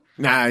 but.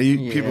 Nah,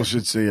 people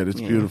should see it.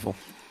 It's beautiful.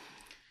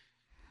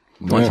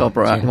 Want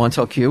to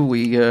tell Q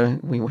we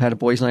had a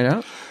boys' night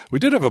out? We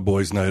did have a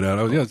boys' night out.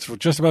 I was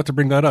just about to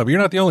bring that up. You're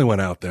not the only one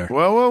out there.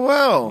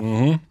 Well.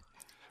 Mm-hmm.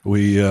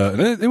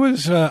 It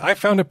was. I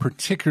found it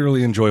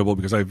particularly enjoyable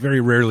because I very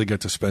rarely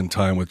get to spend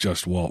time with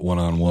just Walt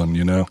one-on-one.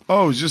 You know.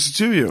 Oh, it was just the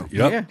two of you.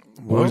 Yep. Yeah.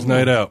 Boys'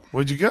 night out.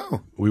 Where'd you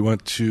go? We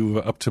went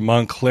up to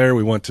Montclair.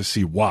 We went to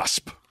see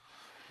Wasp.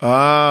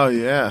 Oh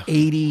yeah.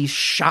 80s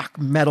shock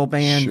metal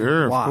band.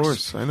 Sure, Wasp. of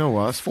course. I know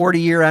Wasp.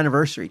 40-year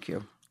anniversary,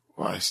 Q.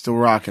 Wow, still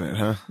rocking it,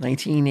 huh?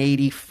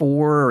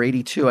 1984 or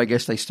 82, I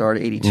guess they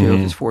started 82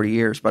 if it's 40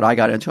 years, but I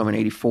got into them in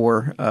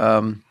 84.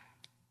 I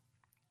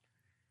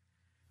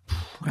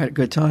had a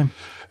good time.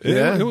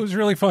 It was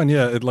really fun.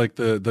 Yeah,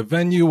 the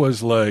venue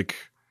was like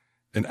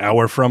an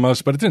hour from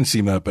us, but it didn't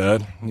seem that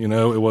bad. You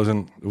know, it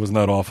wasn't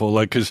that awful.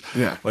 Like, cause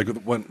like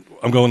when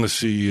I'm going to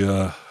see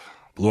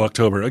Blue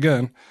October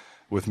again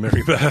with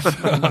Mary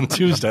Beth on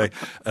Tuesday,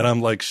 and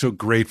I'm like so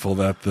grateful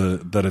that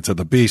it's at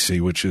the BC,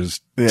 which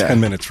is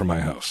 10 minutes from my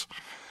house.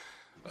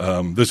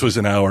 This was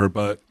an hour,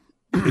 but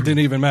it didn't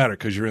even matter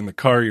because you're in the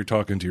car, you're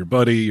talking to your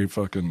buddy, you're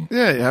fucking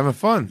you're having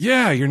fun.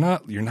 Yeah, you're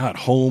not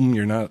home,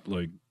 you're not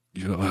like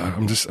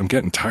I'm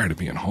getting tired of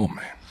being home,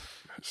 man.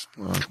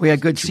 We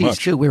had good seats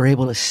too. We were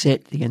able to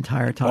sit the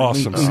entire time.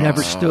 Awesome. We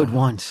never stood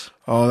once.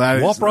 Oh, that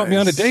is Walt brought me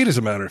on a nice. date, as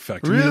a matter of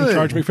fact. He Really? didn't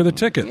charge me for the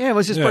ticket. Yeah, it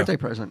was his birthday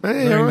present.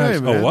 Hey, Very all right,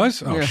 nice. man. Oh, it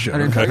was? Oh, Yeah, shit. I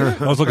didn't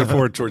Okay. I was looking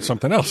forward towards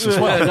something else as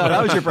well. No,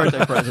 that was your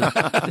birthday present.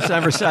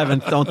 December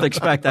 7th. Don't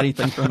expect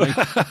anything from me.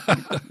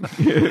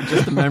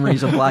 Just the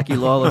memories of Blackie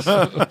Lawless.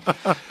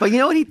 But you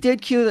know what he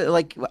did, Q?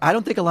 Like, I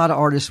don't think a lot of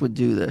artists would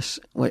do this.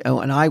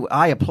 And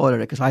I applauded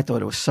it because I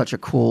thought it was such a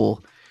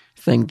cool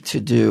thing to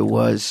do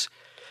was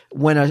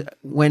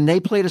when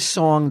they played a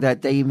song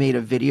that they made a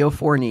video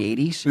for in the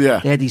 80s,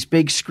 they had these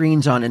big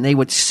screens on and they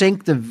would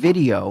sync the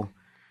video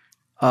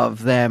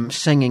of them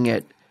singing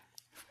it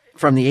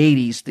from the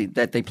 80s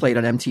that they played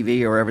on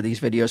MTV or wherever these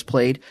videos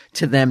played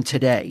to them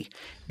today.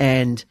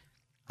 And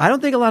I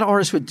don't think a lot of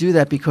artists would do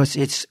that because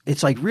it's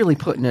like really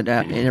putting it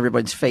out in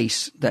everybody's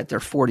face that they're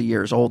 40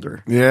 years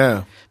older.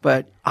 Yeah.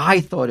 But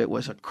I thought it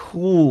was a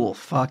cool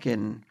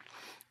fucking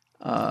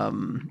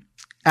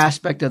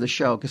aspect of the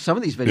show because some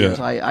of these videos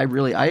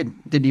I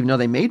didn't even know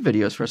they made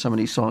videos for some of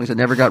these songs. It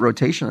never got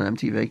rotation on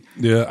MTV.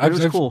 Yeah, it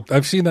was cool.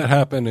 I've seen that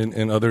happen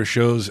in other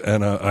shows,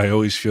 and I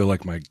always feel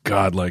like, my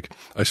God, like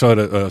I saw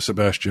it.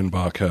 Sebastian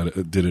Bach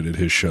did it at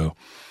his show,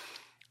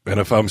 and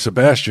if I'm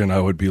Sebastian,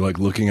 I would be like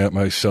looking at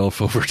myself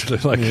over to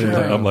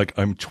the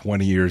I'm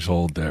 20 years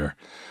old there.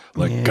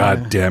 Like,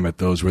 God damn it,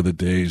 those were the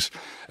days.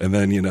 And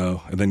then, you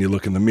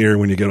look in the mirror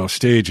when you get off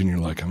stage and you're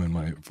like, I'm in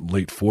my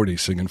late 40s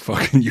singing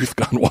fucking Youth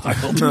Gone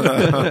Wild.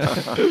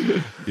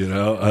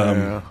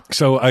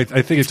 So I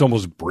think it's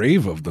almost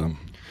brave of them.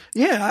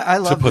 Yeah, I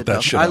love to put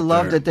that shit I out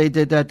love there. that they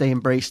did that. They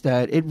embraced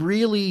that. It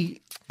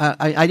really,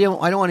 I don't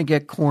want to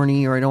get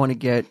corny or I don't want to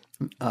get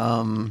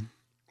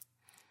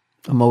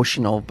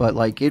emotional, but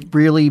like it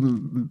really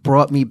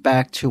brought me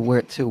back to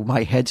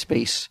my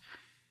headspace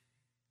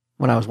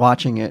when I was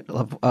watching it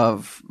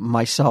of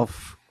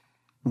myself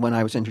when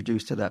I was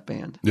introduced to that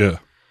band. Yeah.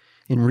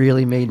 It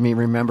really made me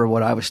remember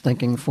what I was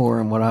thinking for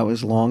and what I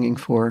was longing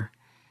for.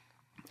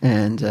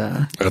 And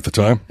at the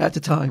time? At the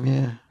time,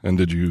 yeah. And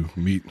did you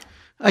meet?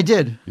 I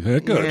did. Yeah,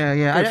 good.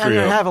 Yeah. I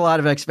didn't have a lot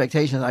of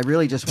expectations. I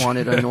really just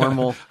wanted a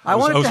normal. I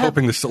was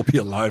hoping to still be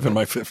alive in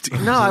my 50s.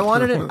 No, I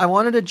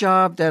wanted a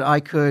job that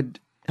I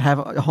could have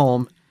a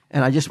home,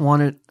 and I just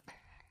wanted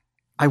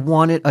a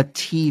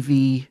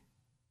TV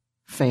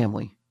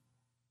family.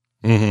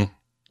 Mm-hmm.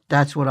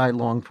 That's what I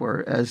longed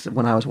for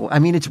when I was. I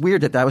mean, it's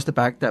weird that was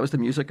the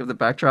music of the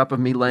backdrop of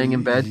me laying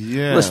in bed,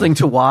 listening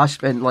to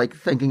Wasp and like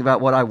thinking about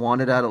what I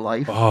wanted out of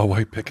life. Oh,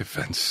 White Picket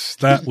Fence.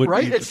 That would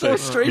right. Be It's so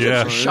strange.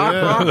 Yeah. It's shock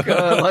rock.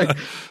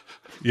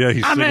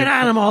 I'm an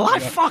animal. I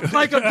fuck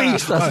like a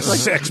beast. That's a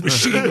sex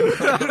machine.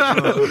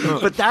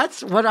 But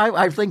that's what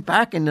I think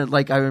back and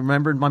like I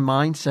remembered my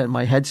mindset,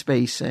 my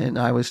headspace, and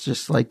I was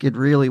just like, it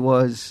really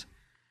was.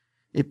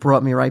 It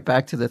brought me right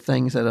back to the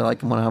things that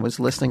like when I was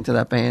listening to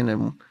that band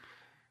and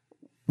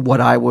what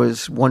I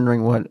was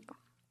wondering what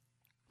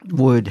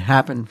would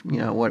happen. You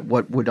know,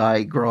 what would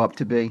I grow up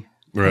to be?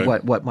 Right.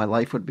 What my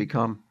life would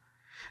become.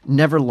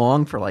 Never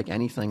longed for like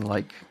anything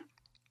like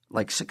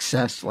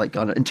success, like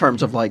in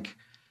terms of like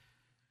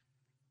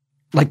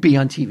be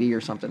on TV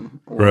or something,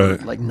 or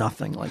right. Like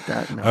nothing like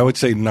that. No. I would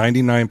say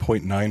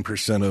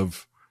 99.9%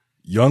 of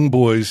young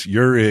boys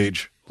your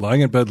age lying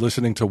in bed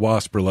listening to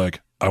Wasp are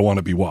like, I want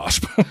to be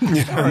Wasp.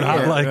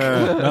 Not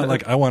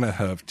like I want to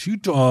have two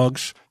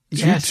dogs,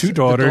 two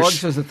daughters. The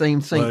dogs was the thing.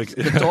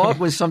 The dog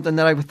was something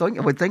that I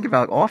would think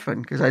about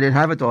often because I didn't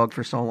have a dog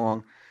for so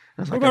long.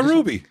 What about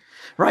Ruby?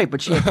 Right,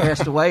 but she had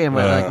passed away, and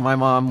my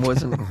mom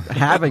wasn't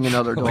having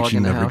another dog like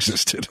in the never house.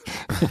 Existed.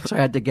 So I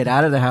had to get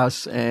out of the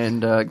house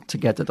and to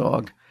get the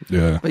dog.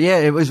 Yeah. But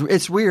yeah,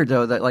 it's weird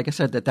though that, like I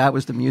said, that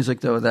was the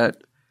music though that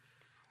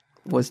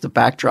was the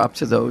backdrop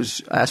to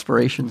those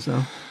aspirations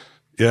though.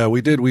 Yeah,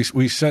 we did.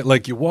 We set,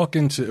 like, you walk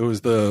into, it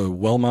was the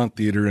Wellmont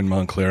Theater in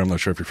Montclair. I'm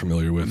not sure if you're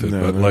familiar with it,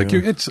 but like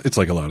it's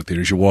like a lot of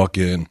theaters. You walk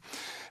in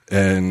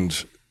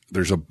and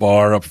there's a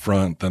bar up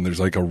front, then there's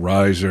like a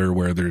riser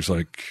where there's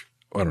like,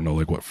 I don't know,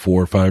 like what,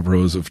 4 or 5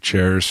 rows of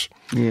chairs.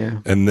 Yeah.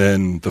 And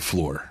then the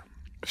floor.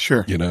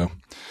 Sure. You know?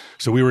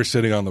 So we were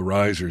sitting on the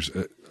risers.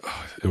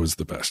 It was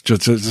the best.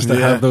 Just to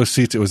have those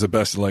seats, it was the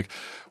best. Like,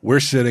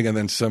 we're sitting and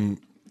then some,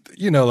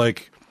 you know,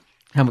 like.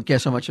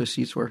 Guess how much those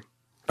seats were?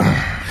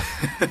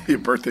 Your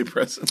birthday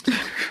present.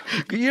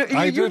 You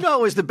know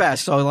it was the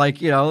best. So,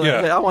 like, you know,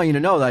 I want you to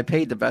know that I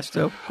paid the best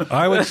too.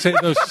 I would say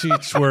those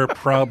seats were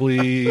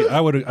probably, I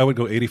would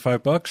go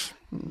 $85.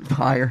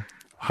 Higher.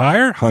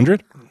 Higher?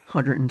 100?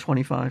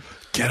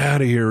 125. Get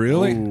out of here,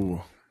 really?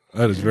 Ooh.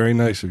 That is very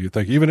nice of you.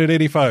 Thank you. Even at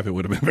 85, it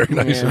would have been very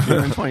nice of you.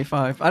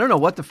 125. I don't know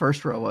what the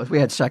first row was. We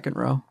had second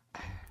row.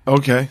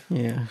 Okay.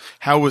 Yeah.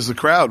 How was the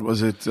crowd?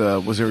 Was it?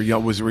 Was there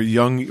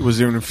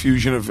an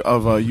infusion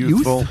of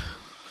youthful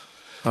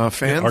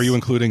fans? Are you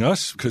including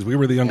us? Because we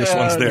were the youngest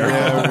ones there.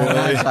 Yeah,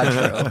 really. That's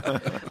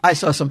not true. I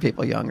saw some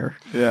people younger.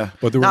 Yeah,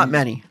 but there not were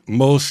many.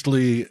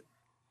 Mostly,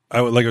 I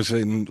was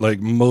saying,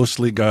 like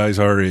mostly guys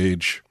our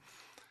age.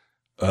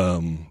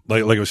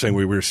 Like I was saying,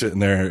 we were sitting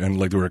there, and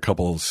like there were a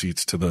couple of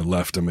seats to the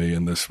left of me,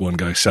 and this one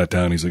guy sat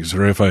down. He's like,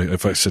 "Sir,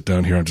 if I sit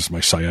down here, my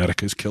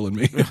sciatica is killing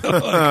me."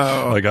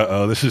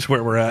 This is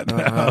where we're at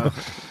now.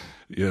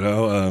 You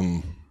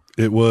know,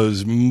 it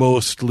was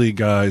mostly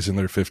guys in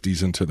their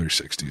 50s into their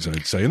 60s,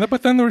 I'd say.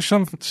 But then there were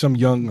some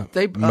young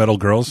metal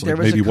girls, like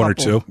maybe one or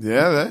two.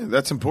 Yeah,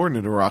 that's important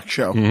in a rock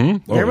show.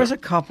 Mm-hmm. There was a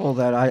couple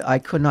that I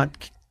could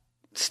not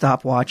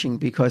stop watching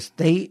because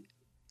they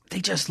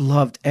just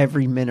loved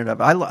every minute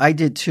of it. I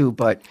did too,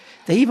 but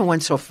they even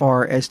went so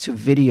far as to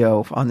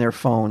video on their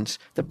phones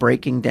the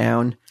breaking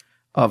down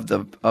of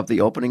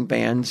the opening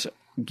band's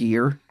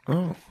gear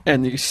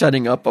and the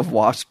setting up of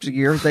Wasp's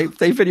gear. They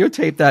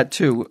videotaped that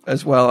too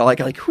as well.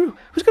 Like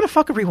who's gonna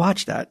fucking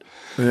rewatch that?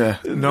 Yeah,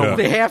 no.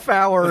 The half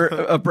hour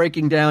of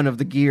breaking down of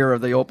the gear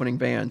of the opening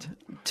band.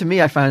 To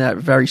me, I find that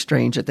very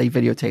strange that they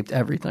videotaped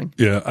everything.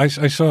 Yeah, I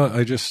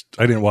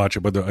didn't watch it,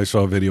 but I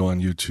saw a video on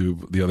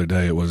YouTube the other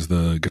day. It was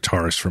the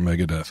guitarist from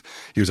Megadeth.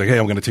 He was like, "Hey,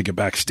 I'm going to take you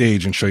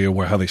backstage and show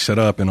you how they set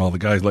up and all the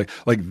guys." Like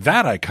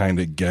that I kind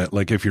of get.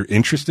 Like if you're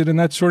interested in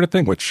that sort of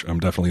thing, which I'm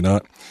definitely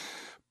not.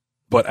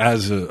 But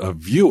as a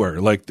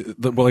viewer, like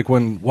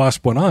when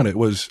Wasp went on, it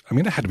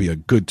had to be a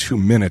good 2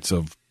 minutes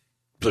of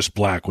just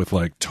black with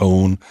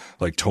tonal,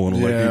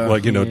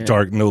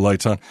 dark, no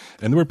lights on.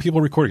 And there were people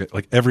recording it,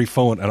 like every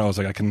phone. And I was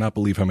like, I cannot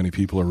believe how many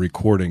people are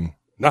recording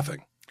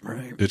nothing.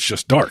 Right. It's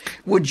just dark.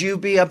 Would you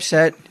be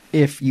upset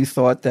if you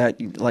thought that,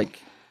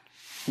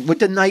 would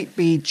the night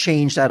be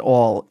changed at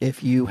all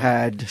if you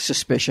had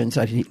suspicions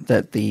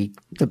that the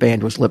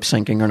band was lip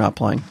syncing or not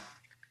playing?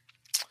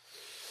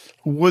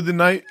 Would the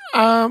night?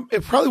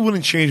 It probably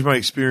wouldn't change my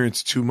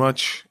experience too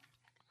much,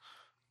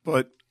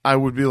 but I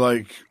would be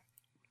like,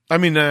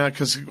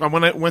 because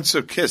when I went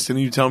to Kiss,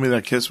 didn't you tell me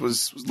that Kiss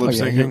was lip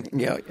syncing?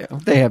 Yeah.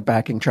 They have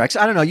backing tracks.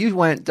 I don't know. You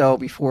went though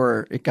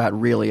before it got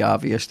really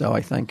obvious, though.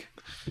 I think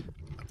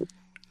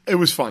it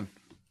was fun.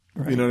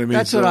 Right. You know what I mean?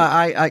 That's what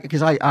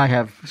I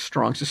have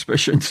strong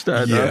suspicions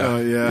that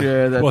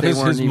that they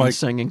weren't even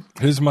singing.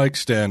 His mic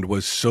stand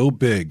was so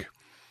big,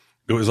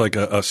 it was like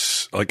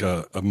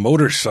a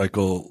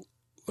motorcycle.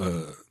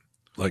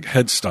 Like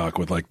headstock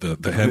with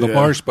the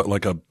handlebars, but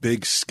like a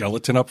big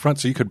skeleton up front,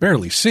 so you could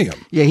barely see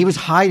him. Yeah, he was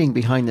hiding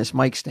behind this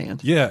mic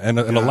stand. Yeah, and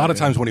a lot of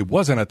times when he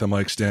wasn't at the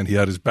mic stand, he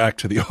had his back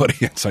to the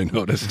audience, I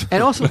noticed.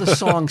 And also the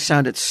song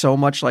sounded so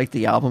much like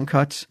the album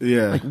cuts.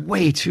 Yeah. Like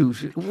way too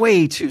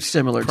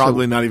similar.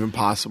 Probably not even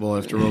possible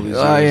after all these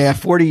years. Yeah,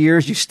 40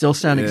 years, you still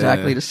sound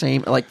exactly the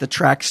same. Like the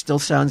track still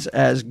sounds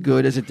as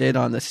good as it did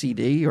on the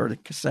CD or the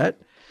cassette.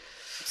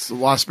 It's the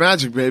lost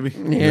magic, baby.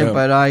 Yeah,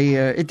 but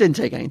it didn't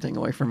take anything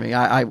away from me.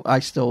 I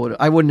still would.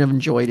 I wouldn't have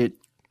enjoyed it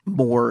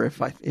more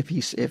if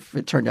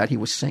it turned out he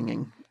was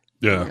singing.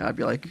 Yeah, I'd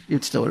be like,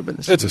 it still would have been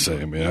the same. It's the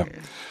same, yeah.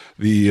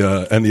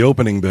 And the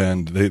opening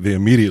band, they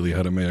immediately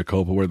had a mea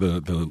culpa where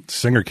the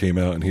singer came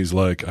out and he's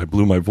like, I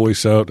blew my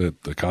voice out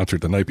at the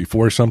concert the night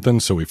before or something,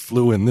 so we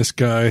flew in this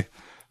guy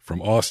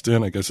from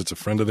Austin. I guess it's a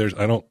friend of theirs.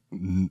 He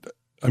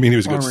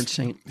was a good Armored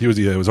Saint.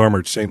 It was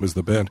Armored Saint was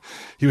the band.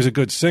 He was a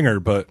good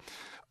singer, but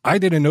I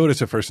didn't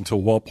notice at first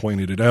until Walt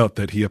pointed it out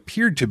that he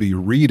appeared to be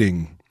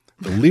reading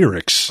the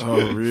lyrics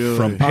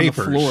from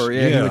papers. On the floor,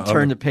 yeah. He would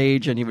turn the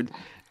page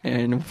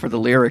and for the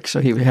lyrics, so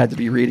he had to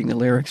be reading the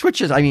lyrics,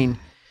 which is,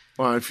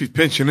 well, if he's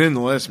pinching in the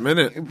last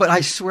minute. But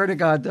I swear to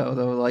God,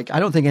 though, I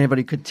don't think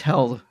anybody could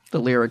tell the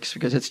lyrics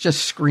because it's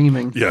just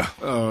screaming. Yeah.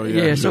 Oh,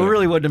 yeah. Yeah, so it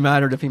really wouldn't have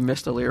mattered if he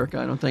missed a lyric,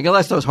 I don't think.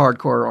 Unless those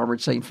hardcore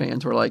Armored Saint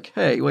fans were like,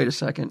 hey, wait a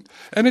second.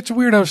 And it's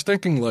weird, I was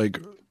thinking,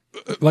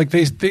 like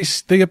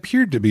they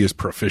appeared to be as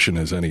proficient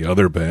as any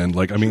other band.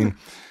 Like, I mean,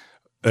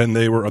 and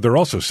they're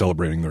also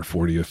celebrating their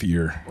 40th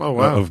year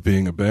of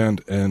being a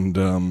band. And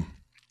I'm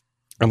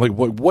like,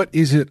 what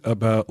is it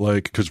about,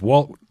 like, because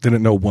Walt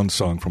didn't know one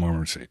song from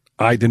Armored Saint.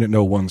 I didn't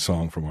know one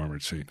song from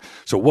Armored Saint.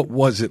 So what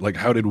was it, like,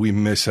 how did we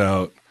miss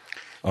out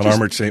on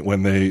Armored Saint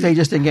when they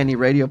just didn't get any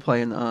radio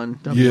play on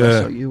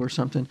WSOU or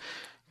something?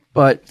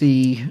 But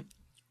I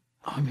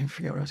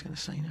forget what I was going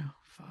to say now.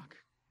 Fuck.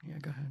 Yeah,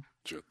 go ahead.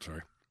 Shit,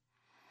 sorry.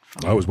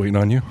 I was waiting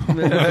on you.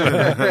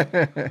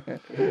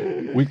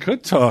 We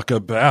could talk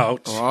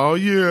about. Oh,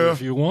 yeah.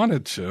 If you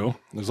wanted to,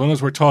 as long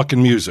as we're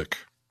talking music.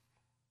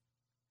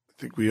 I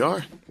think we are.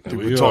 I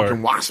think we're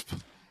talking Wasp.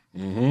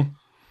 Mm-hmm.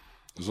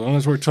 As long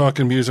as we're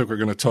talking music, we're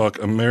going to talk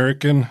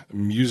American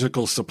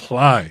Musical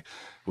Supply,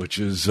 which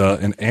is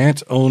an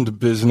aunt-owned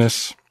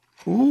business.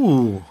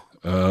 Ooh.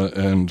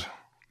 And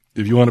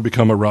if you want to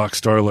become a rock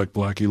star like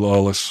Blackie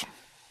Lawless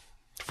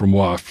from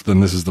Wasp,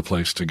 then this is the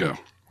place to go.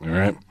 All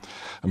right?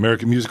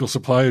 American Musical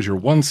Supply is your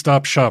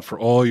one-stop shop for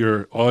all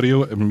your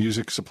audio and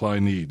music supply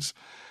needs.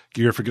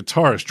 Gear for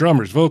guitarists,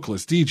 drummers,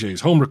 vocalists, DJs,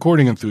 home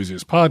recording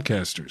enthusiasts,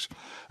 podcasters.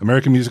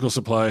 American Musical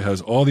Supply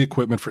has all the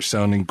equipment for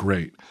sounding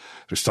great.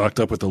 They're stocked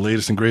up with the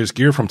latest and greatest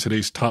gear from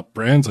today's top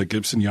brands like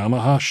Gibson,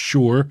 Yamaha,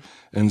 Shure,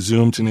 and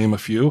Zoom, to name a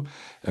few.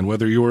 And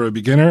whether you're a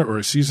beginner or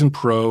a seasoned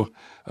pro,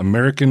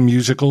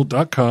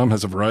 AmericanMusical.com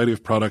has a variety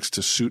of products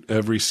to suit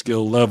every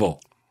skill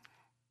level.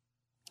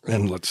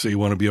 And let's say you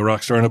want to be a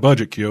rock star on a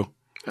budget, Q.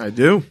 I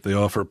do. They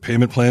offer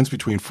payment plans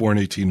between 4 and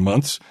 18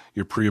 months.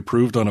 You're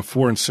pre-approved on a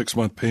 4 and 6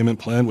 month payment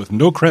plan with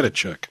no credit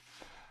check.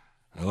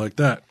 I like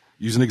that.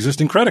 Use an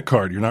existing credit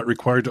card. You're not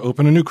required to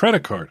open a new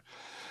credit card.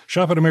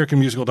 Shop at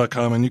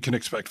AmericanMusical.com and you can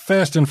expect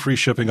fast and free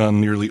shipping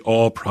on nearly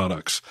all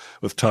products.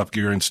 With top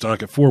gear in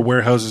stock at 4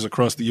 warehouses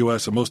across the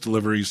U.S., and most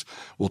deliveries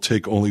will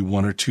take only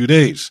 1 or 2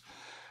 days.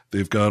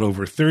 They've got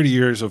over 30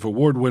 years of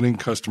award-winning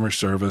customer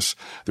service.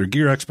 Their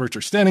gear experts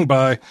are standing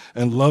by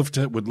and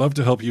would love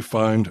to help you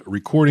find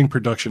recording,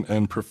 production,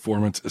 and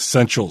performance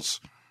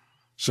essentials.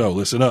 So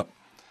listen up.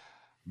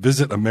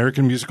 Visit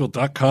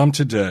AmericanMusical.com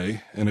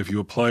today, and if you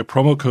apply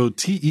promo code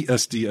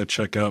TESD at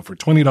checkout for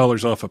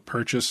 $20 off a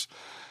purchase,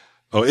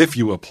 if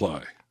you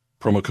apply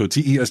promo code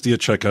TESD at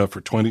checkout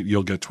for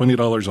you'll get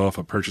 $20 off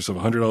a purchase of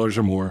 $100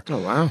 or more. Oh,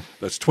 wow.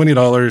 That's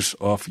 $20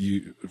 off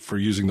for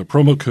using the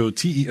promo code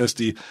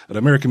TESD at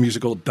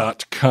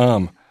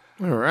AmericanMusical.com.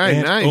 All right,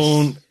 and nice.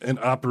 Own and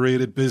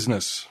operated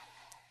business.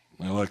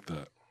 I like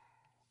that.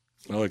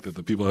 I like that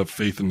the people have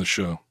faith in the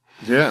show.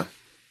 Yeah.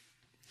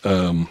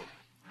 Yeah,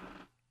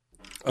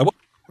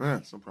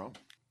 that's no problem.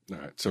 All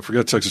right, so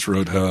forget Texas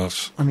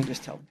Roadhouse. Let me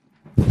just tell.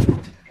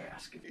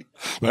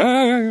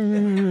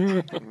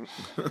 I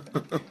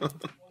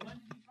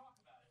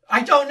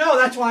don't know.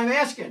 That's why I'm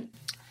asking.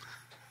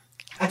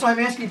 That's why I'm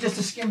asking just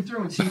to skim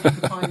through and see if we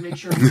can make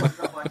sure it's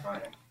up Black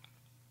Friday.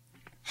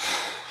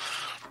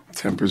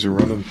 Tempers are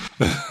running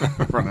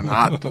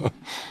hot.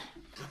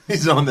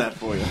 He's on that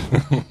for you.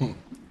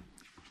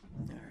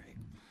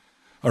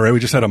 All right, we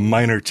just had a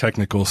minor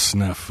technical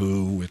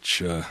snafu,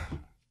 which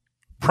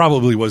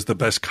probably was the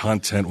best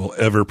content we'll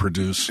ever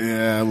produce.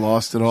 Yeah, I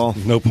lost it all.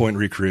 No point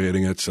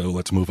recreating it, so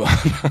let's move on.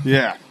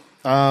 Yeah.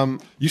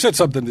 You said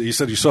something. You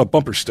said you saw a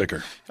bumper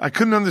sticker. I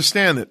couldn't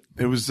understand it.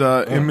 It was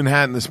in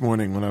Manhattan this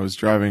morning when I was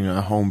driving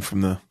home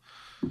from the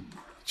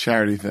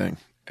charity thing,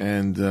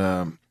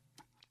 and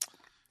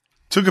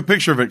took a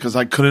picture of it because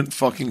I couldn't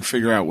fucking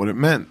figure out what it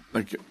meant.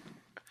 Like,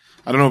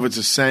 I don't know if it's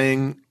a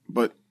saying,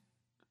 but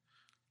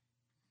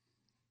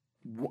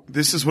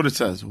this is what it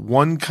says.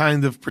 One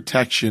kind of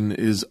protection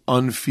is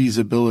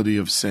unfeasibility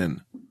of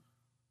sin.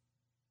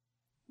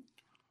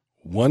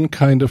 One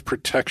kind of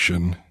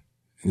protection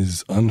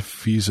is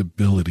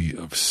unfeasibility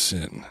of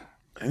sin.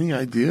 Any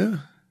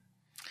idea?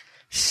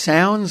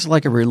 Sounds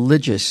like a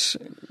religious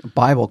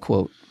Bible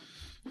quote.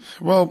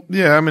 Well,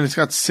 yeah, I mean, it's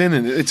got sin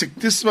in it.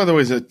 This, by the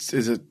way, is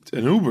an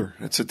Uber.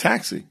 It's a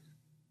taxi.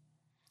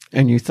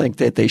 And you think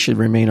that they should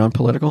remain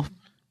unpolitical?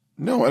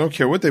 No, I don't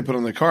care what they put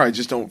on the car. I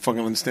just don't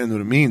fucking understand what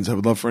it means. I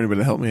would love for anybody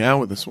to help me out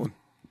with this one.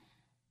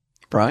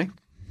 Brian?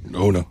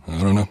 Oh, no.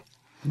 I don't know.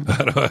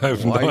 I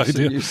have no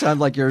idea. You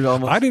sound like you're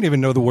almost... I didn't even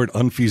know the word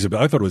unfeasible.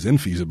 I thought it was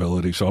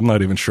infeasibility, so I'm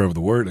not even sure of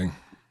the wording.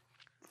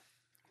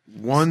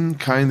 One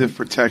kind of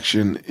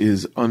protection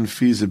is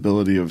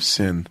unfeasibility of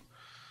sin.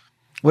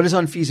 What does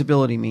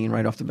unfeasibility mean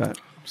right off the bat?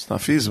 It's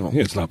not feasible.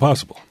 Yeah, it's not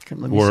possible.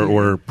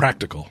 Or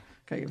practical.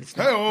 Okay, if it's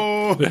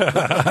not.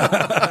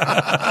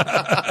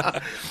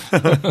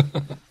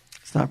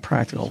 It's not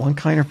practical. One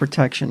kind of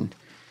protection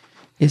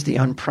is the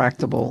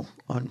unpractical,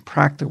 how do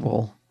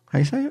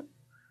you say it?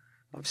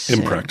 Of sin.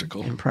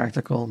 Impractical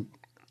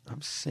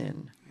of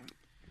sin.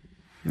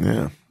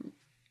 Yeah.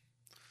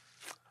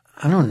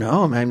 I don't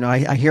know, man.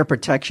 I hear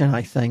protection.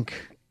 I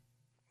think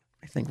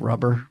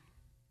rubber.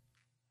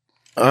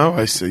 Oh,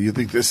 I see. You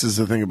think this is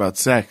the thing about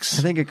sex?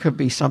 I think it could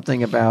be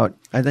something about.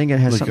 I think it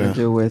has something to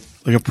do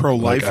with like a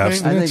pro-life thing. I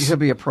think it could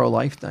be a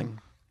pro-life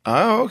thing.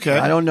 Oh, okay.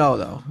 I don't know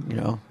though.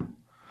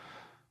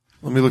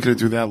 Let me look at it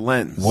through that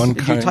lens.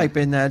 Did you type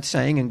in that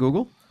saying in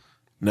Google?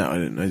 No, I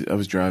didn't. I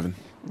was driving.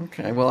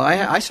 Okay. Well,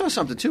 I saw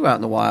something too out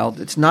in the wild.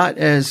 It's not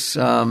as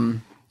you're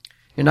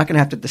not going to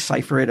have to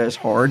decipher it as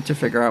hard to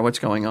figure out what's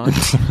going on.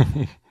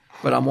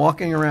 But I'm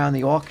walking around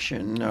the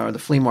auction or the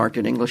flea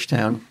market in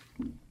Englishtown,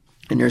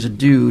 and there's a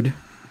dude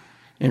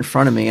in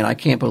front of me, and I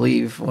can't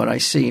believe what I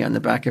see on the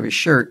back of his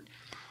shirt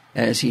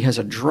as he has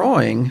a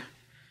drawing.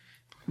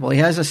 Well, he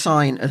has a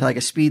sign, like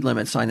a speed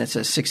limit sign that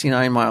says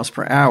 69 miles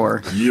per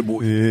hour. Yeah,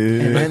 boy.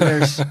 And then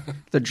there's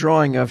the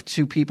drawing of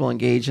two people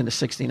engaged in a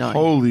 69.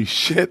 Holy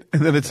shit.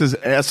 And then it says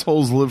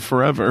assholes live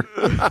forever.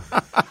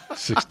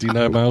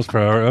 69 miles per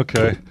hour.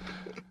 Okay.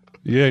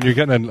 Yeah, and you're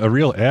getting a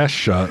real ass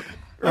shot.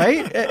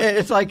 Right?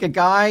 It's like a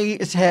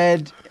guy's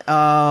head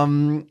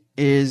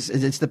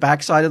it's the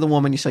backside of the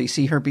woman, so you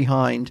see her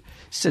behind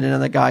sitting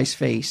on the guy's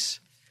face.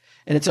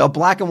 And it's a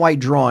black and white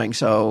drawing,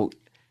 so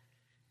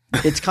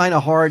it's kind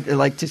of hard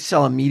to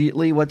sell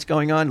immediately what's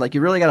going on. Like,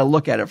 you really got to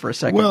look at it for a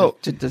second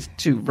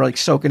to like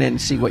soak it in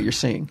and see what you're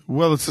seeing.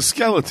 Well, it's a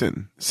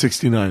skeleton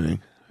 69ing.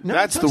 No,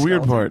 that's the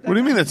weird part. What do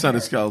you mean that's not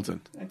a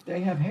skeleton?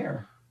 They have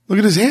hair. Look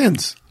at his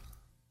hands.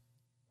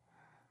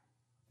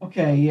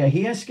 Okay, yeah,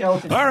 he has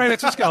skeleton. All right,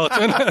 it's a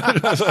skeleton.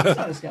 It's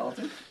not a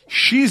skeleton.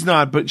 She's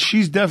not, but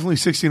she's definitely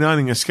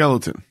 69ing a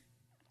skeleton.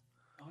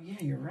 Oh, yeah,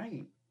 you're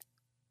right.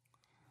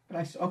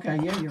 But okay,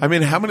 yeah, you're I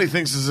mean, how many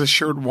things does this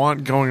shirt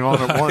want going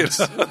on at once?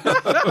 And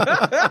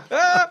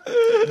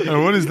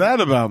what is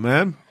that about,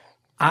 man?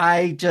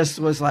 I just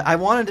was like, I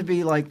wanted to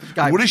be like the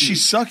guy. What is she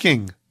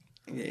sucking?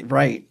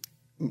 Right.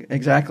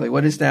 Exactly.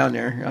 What is down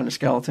there on the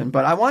skeleton?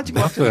 But I wanted to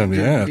go up to him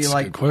and be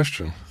like, a good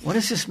question. What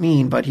does this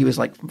mean? But he was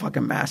like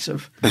fucking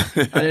massive. I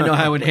didn't know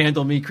how he would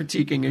handle me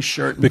critiquing his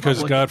shirt. Because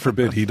public. God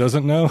forbid he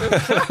doesn't know. He's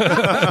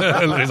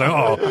like,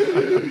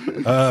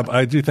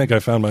 I do think I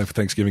found my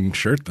Thanksgiving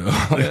shirt, though.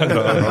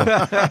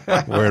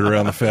 Wear it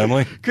around the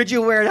family. Could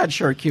you wear that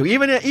shirt, Q?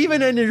 Even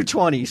in your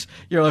 20s,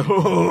 you're like,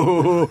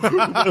 oh,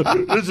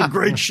 this is a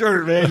great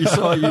shirt, man. You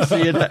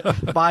see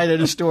it, buy it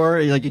at a store.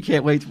 You're like, you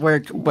can't wait to wear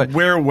it. But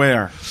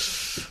Where?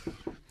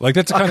 Like,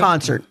 that's a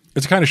concert.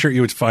 It's the kind of shirt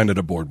you would find at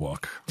a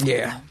boardwalk.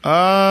 Yeah.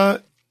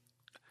 Not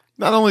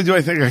only do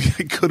I think I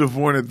could have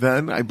worn it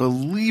then, I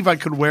believe I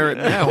could wear it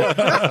now.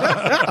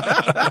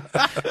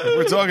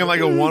 We're talking like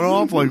a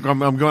one-off, like I'm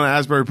going to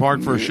Asbury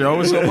Park for a show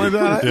or something like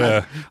that.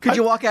 Yeah. Could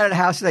you walk out of the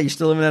house today? You're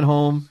still living at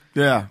home.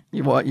 Yeah.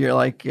 You're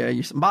like,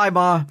 bye,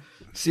 Ma.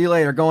 See you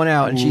later. Going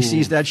out, and she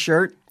sees that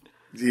shirt.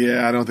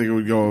 Yeah, I don't think it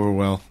would go over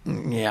well.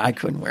 Yeah, I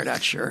couldn't wear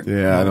that shirt.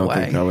 Yeah, No I don't way.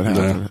 think that would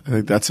happen. I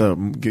think that's a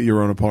get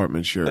your own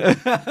apartment shirt.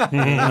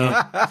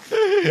 That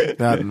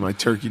and my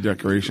turkey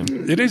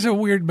decoration. It is a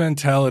weird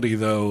mentality,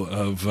 though,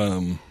 of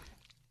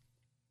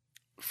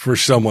for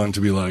someone to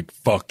be like,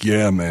 "Fuck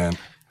yeah, man!"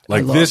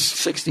 Like I love this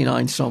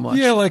 69 so much.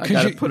 Yeah, like, I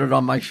gotta put it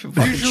on my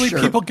fucking usually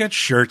shirt. people get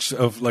shirts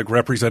of like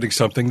representing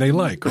something they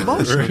like.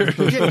 Most dude.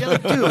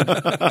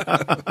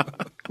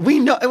 We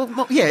know.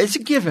 Yeah, it's a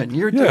given.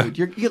 You're a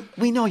dude.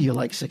 We know you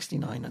like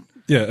 69.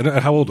 Yeah, and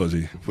how old was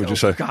he? Would you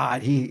say?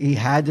 God, he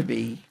had to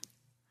be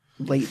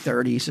late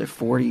 30s or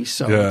 40s.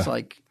 So Yeah. it's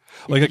like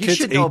Like a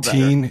kid's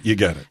 18, you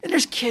get it. and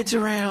there's kids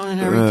around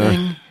and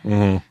everything.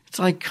 It's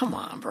like, come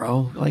on,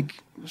 bro. Like,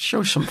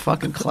 show some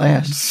fucking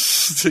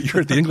class.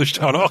 You're at the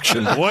Englishtown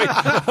auction, boy.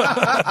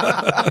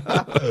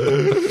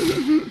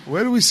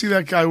 Where do we see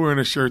that guy wearing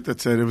a shirt that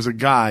said it was a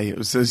guy?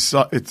 It says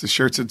the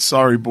shirt said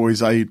 "Sorry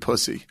boys, I eat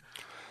pussy."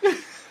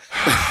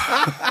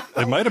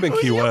 It might have been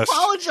Key West.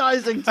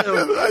 Apologizing to.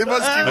 It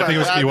must be I think it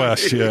was Key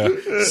West, yeah.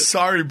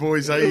 Sorry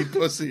boys, I eat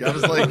pussy. I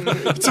was like,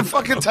 it's a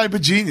fucking type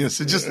of genius.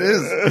 It just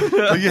is.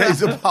 But yeah,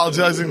 he's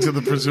apologizing to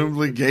the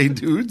presumably gay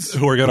dudes.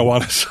 Who are going to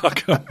want to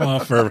suck him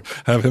off or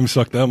have him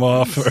suck them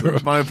off. Or...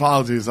 My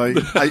apologies. I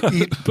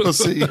eat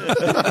pussy.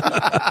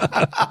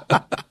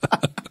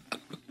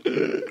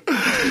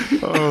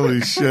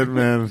 Holy shit,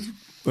 man.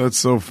 That's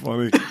so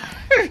funny.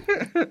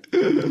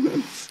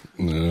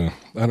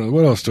 I don't know.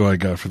 What else do I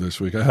got for this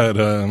week? I had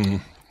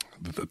the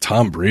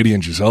Tom Brady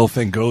and Giselle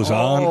thing goes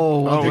on. Oh,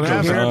 what did you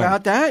happened? hear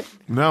about that?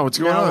 No, what's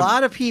going Now, on? a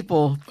lot of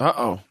people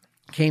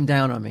came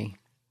down on me.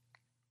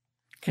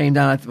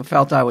 I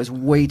felt I was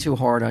way too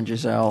hard on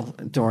Giselle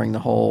during the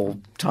whole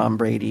Tom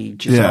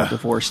Brady-Giselle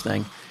divorce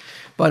thing.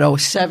 But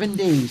 7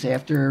 days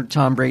after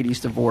Tom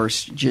Brady's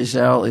divorce,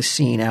 Giselle is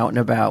seen out and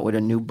about with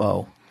a new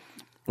beau.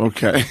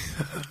 Okay.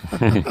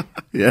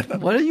 Yeah.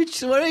 What are you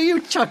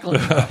chuckling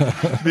about?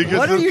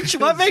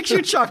 What makes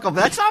you chuckle?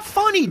 That's not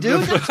funny,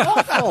 dude. That's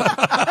awful.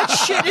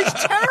 That shit is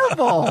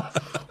terrible.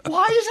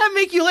 Why does that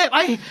make you laugh?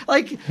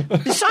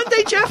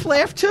 Sunday Jeff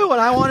laughed too,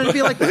 and I wanted to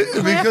be like, what are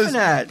you laughing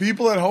at?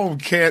 People at home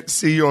can't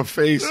see your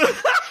face.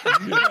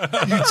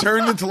 You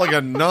turned into like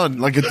a nun,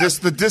 like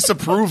the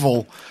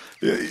disapproval.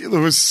 It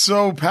was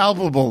so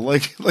palpable,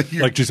 like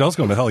Giselle's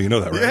going to hell, you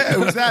know that, right? Yeah, it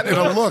was that in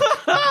a look.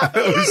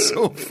 It was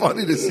so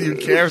funny to see you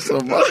care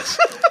so much.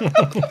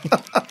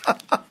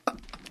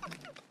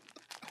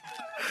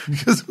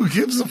 Because who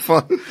gives a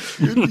fuck?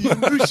 You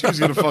knew she was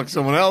going to fuck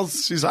someone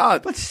else. She's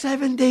hot. But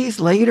 7 days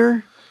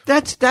later,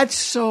 that's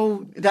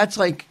so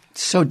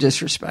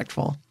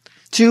disrespectful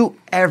to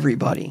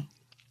everybody.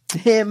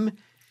 Him,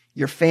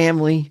 your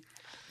family.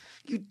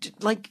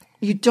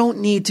 You don't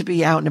need to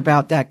be out and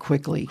about that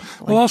quickly.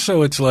 Well,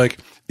 also, it's like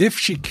if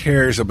she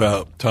cares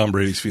about Tom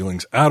Brady's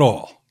feelings at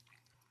all,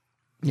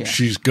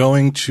 she's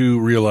going to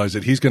realize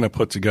that he's going to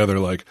put together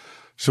like,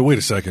 so wait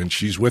a second,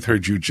 she's with her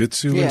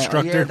jiu-jitsu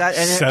instructor 7 days?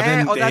 That's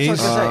what I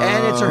was gonna say.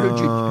 And it's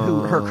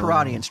her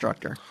karate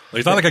instructor.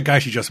 It's not like a guy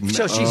she just met.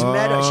 So she's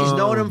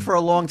known him for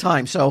a long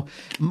time. So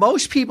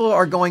most people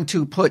are going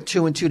to put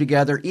 2 and 2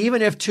 together,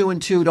 even if 2 and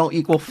 2 don't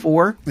equal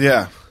 4.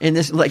 Yeah. In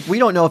this, like, we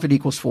don't know if it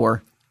equals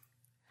 4.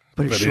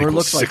 But it sure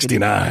looks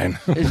 69.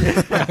 Like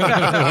 69.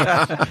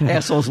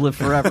 Assholes live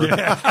forever.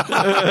 Yeah. What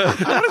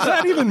does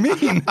that even mean?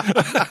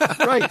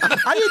 Right.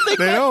 I didn't think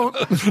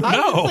I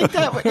didn't think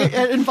that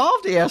it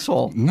involved the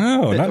asshole.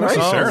 No, not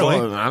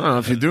necessarily. Well, I don't know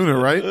if you're doing it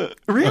right.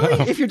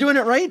 Really? If you're doing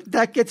it right,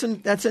 that's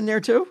in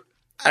there too?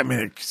 I mean,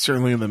 it's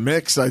certainly in the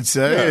mix, I'd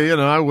say. Yeah.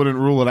 I wouldn't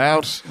rule it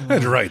out.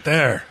 It's right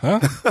there, huh?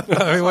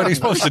 I mean, what are you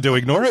supposed to do?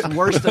 Ignore it? It's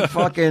worse than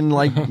fucking,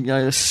 like,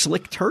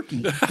 slick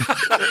turkey.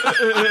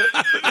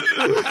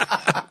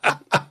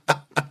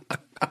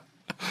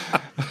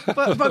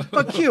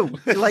 But Q,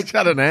 like,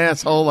 got an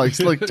asshole like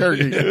slick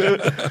turkey.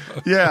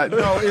 Yeah,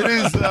 no, it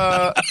is.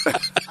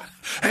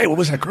 Hey, what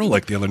was that girl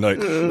like the other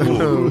night?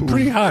 Ooh,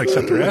 pretty hot,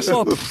 except her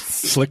asshole.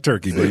 Slick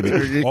turkey,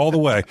 baby, all the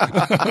way.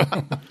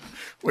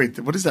 Wait,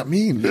 what does that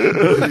mean?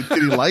 Did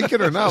he like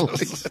it or not?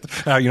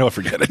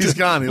 Forget it. He's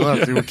gone. He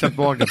left. He kept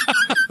walking.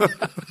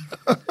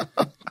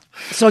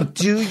 So,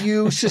 do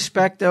you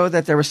suspect though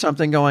that there was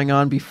something going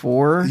on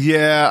before?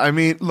 Yeah, I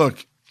mean,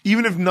 look,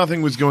 even if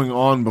nothing was going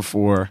on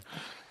before,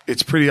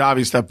 it's pretty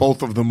obvious that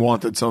both of them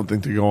wanted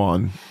something to go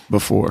on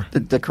before.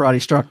 The karate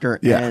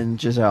instructor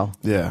and Giselle.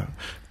 Yeah.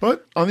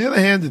 But on the other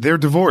hand, they're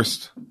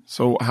divorced.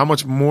 So how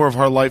much more of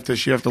her life does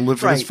she have to live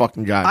for this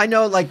fucking guy? I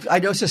know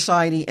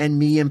society and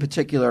me in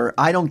particular,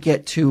 I don't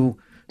get to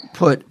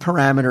put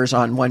parameters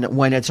on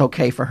when it's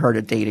okay for her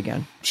to date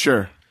again.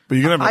 Sure. But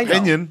you can have an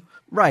opinion.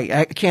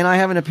 Right. Can I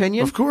have an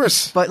opinion? Of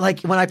course. But like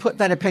when I put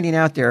that opinion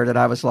out there that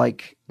I was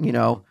like,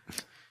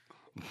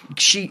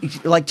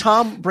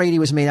 Tom Brady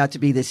was made out to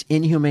be this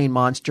inhumane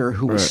monster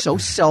who was so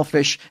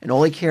selfish and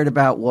all he cared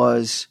about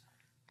was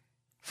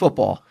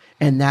football.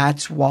 And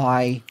that's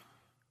why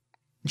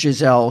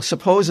Giselle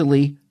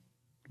supposedly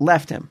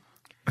left him.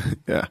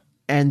 Yeah.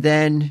 And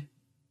then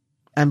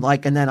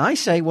I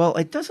say, well,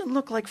 it doesn't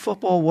look like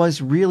football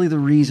was really the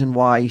reason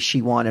why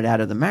she wanted out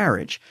of the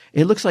marriage.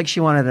 It looks like she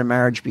wanted a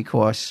marriage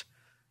because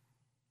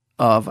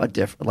of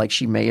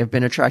she may have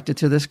been attracted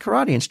to this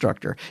karate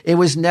instructor. It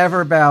was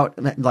never about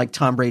like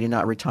Tom Brady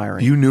not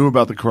retiring. You knew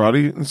about the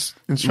karate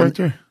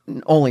instructor?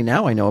 Only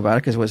now I know about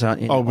it because it was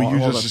on. But you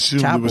just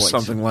assumed tabloids. It was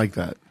something like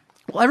that.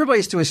 Well,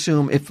 everybody's to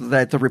assume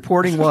that the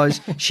reporting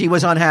was she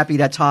was unhappy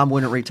that Tom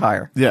wouldn't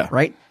retire. Yeah.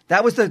 Right.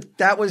 That was the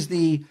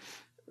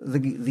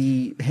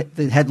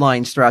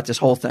headlines throughout this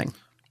whole thing.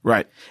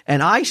 Right.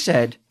 And I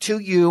said to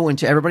you and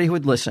to everybody who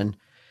would listen,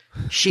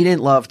 she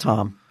didn't love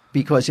Tom.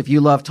 Because if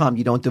you love Tom,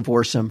 you don't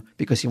divorce him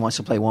because he wants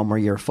to play one more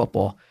year of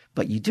football.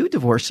 But you do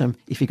divorce him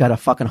if you got a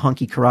fucking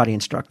hunky karate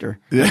instructor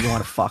that you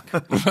want to fuck.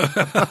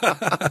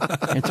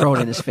 And throw it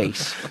in his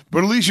face.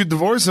 But at least you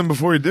divorce him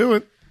before you do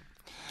it.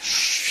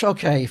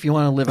 Okay, if you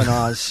want to live in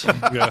Oz. Sure.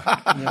 I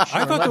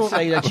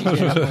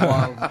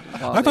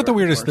thought the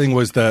weirdest thing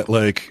was that,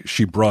 like,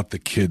 she brought the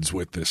kids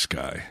with this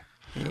guy.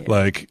 Yeah.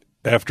 Like,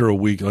 after a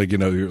week, like,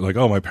 you're like,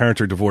 oh, my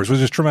parents are divorced, which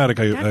is traumatic,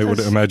 I would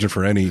imagine,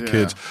 for any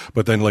kids.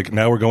 But then, like,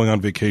 now we're going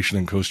on vacation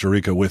in Costa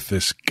Rica with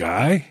this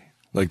guy,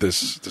 like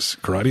this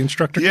karate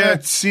instructor guy. Yeah,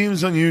 it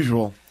seems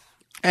unusual.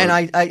 And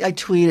I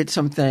tweeted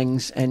some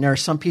things, and there are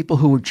some people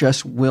who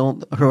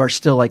who are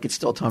still like, it's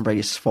still Tom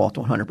Brady's fault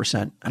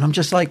 100%. And I'm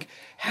just like,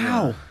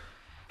 how? Yeah.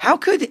 How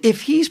could,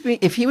 if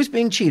he was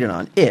being cheated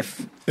on,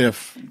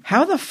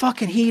 how the fuck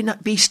can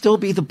he still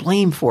be the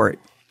blame for it?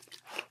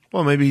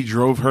 Well, maybe he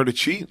drove her to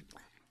cheat.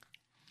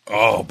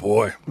 Oh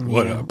boy,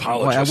 what an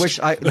apologist!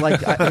 Boy, I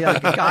wish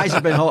guys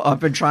have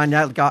been trying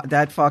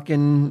that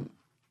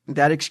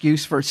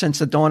excuse since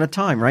the dawn of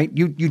time, right?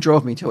 You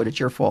drove me to it. It's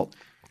your fault.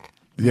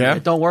 Yeah,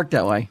 it don't work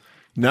that way.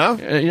 No,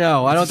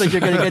 no, I don't think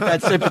you're going to get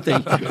that sympathy.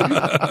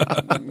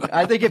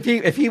 I think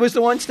if he was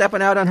the one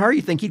stepping out on her,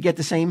 you think he'd get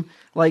the same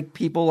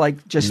people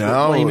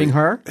blaming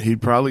her?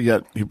 He'd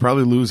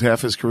probably lose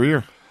half his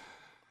career.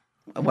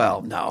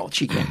 Well, no,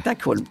 cheating.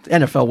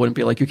 NFL wouldn't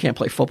be like, you can't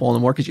play football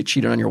anymore because you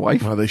cheated on your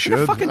wife. Well, they should.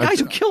 They're fucking guys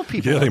who kill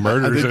people. Yeah, they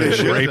murder and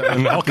rape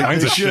and all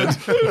kinds of shit.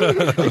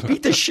 They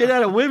beat the shit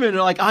out of women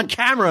on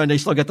camera, and they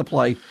still get to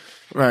play.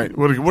 Right.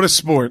 What a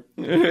sport.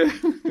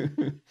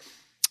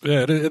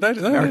 Yeah,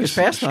 that is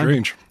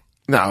strange.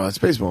 No, it's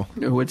baseball.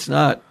 No, it's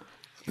not.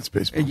 It's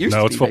baseball. It used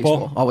to be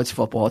football? Baseball. Oh, it's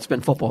football. It's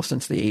been football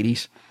since the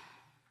 80s.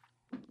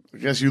 I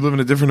guess you live in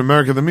a different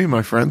America than me,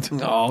 my friend.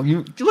 No,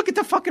 you look at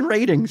the fucking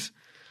ratings.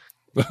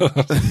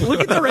 Look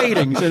at the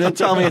ratings and then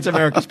tell me it's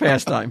America's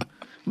pastime.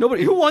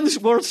 Nobody. Who won this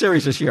World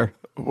Series this year?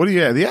 What do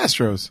you have? The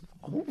Astros.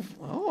 Oh,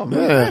 I'm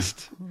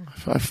impressed.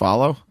 I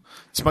follow.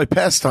 It's my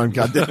pastime,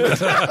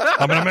 goddammit.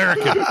 I'm an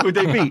American. Who'd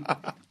they beat?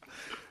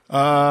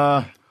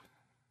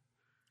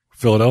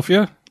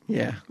 Philadelphia?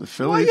 Yeah. The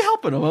Phillies. Why are you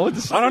helping him?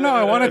 I don't know.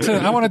 I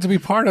wanted to be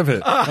part of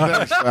it.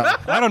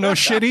 I don't know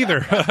shit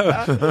either.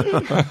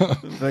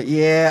 But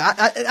yeah,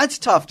 that's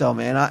tough though,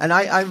 man.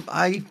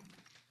 I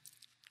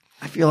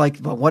feel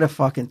like, but what a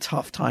fucking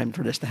tough time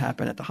for this to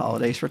happen at the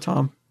holidays for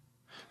Tom.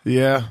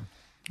 Yeah.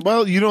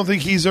 Well, you don't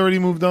think he's already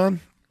moved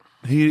on?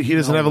 He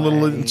doesn't have a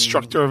little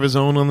instructor of his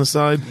own on the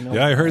side?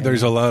 Yeah, I heard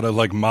there's a lot of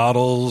like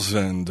models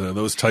and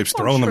those types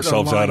throwing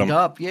themselves at him.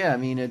 Yeah, I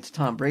mean, it's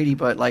Tom Brady,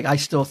 but like I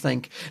still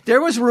think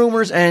there was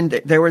rumors and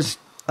there was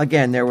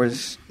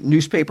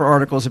newspaper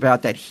articles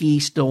about that he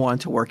still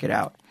wanted to work it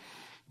out.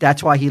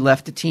 That's why he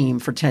left the team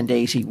for 10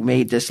 days. He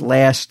made this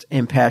last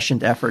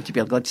impassioned effort to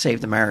be like, let's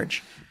save the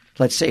marriage.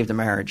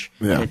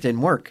 Yeah. And it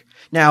didn't work.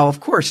 Now, of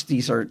course,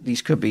 these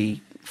could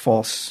be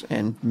false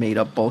and made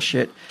up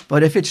bullshit,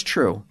 but if it's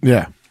true.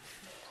 Yeah.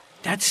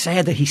 That's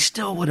sad that he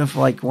still would have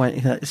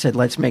said,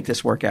 let's make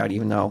this work out,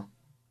 even though,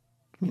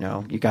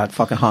 you got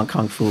fucking Hong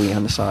Kong Phooey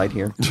on the side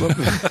here.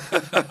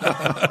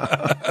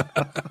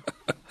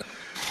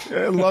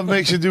 Yeah, love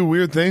makes you do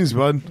weird things,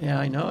 bud. Yeah,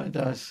 I know it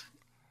does.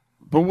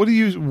 But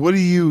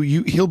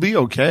he'll be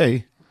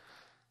okay.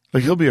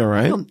 Like, he'll be all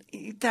right.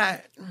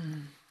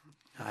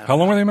 How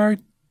long were they married?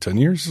 10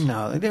 years?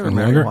 No, they were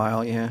married a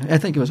while, yeah. I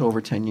think it was over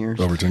 10 years.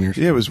 Over 10 years?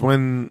 Yeah, it was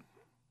when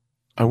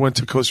I went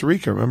to Costa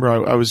Rica. Remember,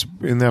 I was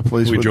in that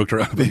place. We joked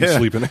around about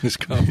sleeping in his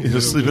cup. He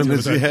was sleeping in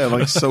his,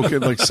 like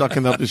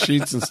sucking up the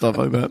sheets and stuff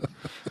like that.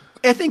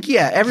 I think,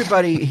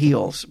 everybody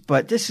heals,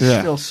 but this is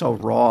still so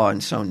raw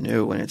and so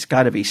new, and it's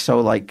got to be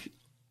so, like,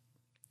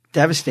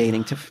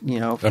 devastating to, for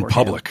and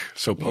public. him.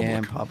 So public. Yeah,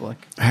 and public.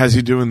 How's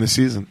he doing this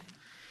season?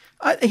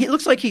 He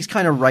looks like he's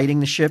kind of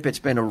righting the ship. It's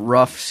been a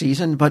rough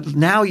season, but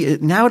now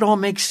it all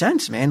makes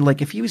sense, man.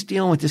 Like, if he was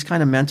dealing with this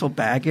kind of mental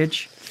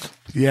baggage.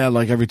 Yeah,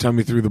 like every time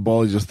he threw the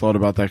ball, he just thought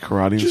about that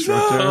karate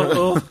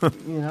instructor.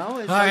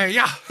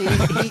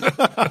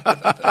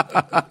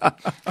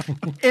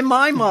 In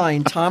my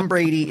mind, Tom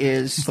Brady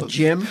is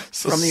Jim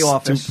from The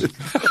Office.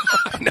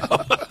 I know.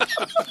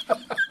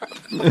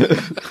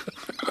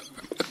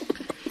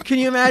 Can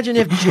you imagine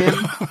if Jim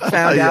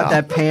found out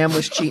that Pam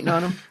was cheating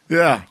on him?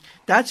 Yeah.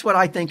 That's what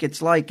I think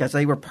it's like, because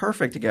they were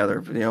perfect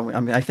together. I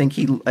mean, I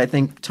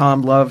think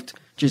Tom loved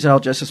Giselle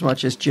just as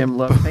much as Jim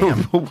loved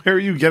Pam. Where are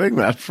you getting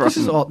that from? This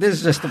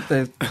is just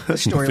the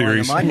storyline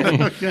in my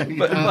head.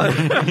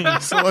 Okay.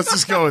 So let's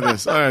just go with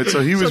this. All right.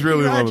 So he was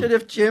really loving. Imagine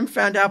if Jim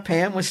found out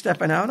Pam was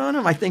stepping out on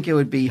him. I think it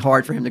would be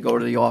hard for him to go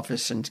to the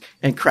office and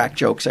crack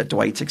jokes at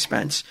Dwight's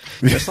expense.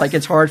 Just like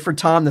it's hard for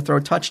Tom to throw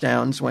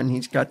touchdowns when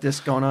he's got this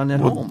going on at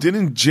home.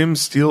 Didn't Jim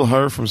steal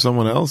her from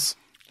someone else?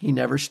 He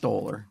never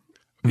stole her.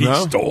 He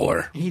stole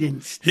her. He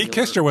didn't steal He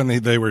kissed her when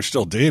they were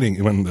still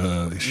dating,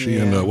 when she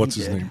and what's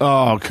his name?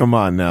 Oh, come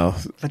on now.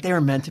 But they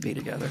were meant to be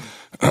together.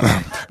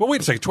 Well,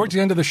 wait a second. Towards the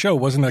end of the show,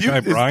 wasn't that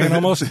guy Brian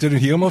didn't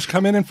he almost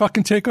come in and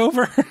fucking take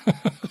over?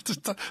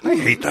 I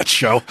hate that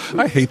show.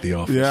 I hate The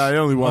Office. Yeah, I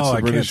only watched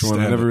the British one.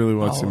 I never really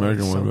watched the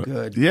American one. But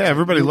good. Yeah,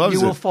 everybody loves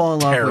it. You will fall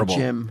in love with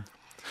Jim.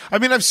 I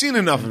mean, I've seen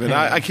enough of it.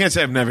 I can't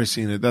say I've never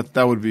seen it.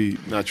 That would be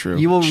not true.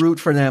 You will root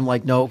for them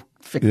like no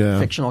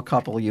fictional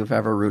couple you've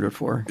ever rooted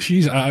for.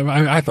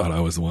 I thought I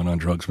was the one on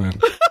drugs, man.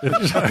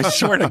 I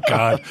swear to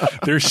God,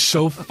 they're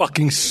so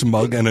fucking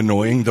smug and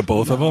annoying, the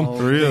both of them.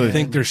 Really? I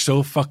think they're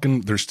so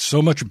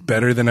much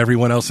better than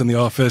everyone else in the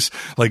office.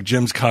 Like,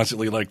 Jim's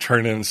constantly like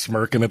turning and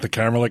smirking at the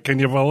camera like, can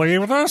you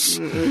believe this?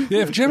 Yeah,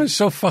 if Jim is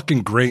so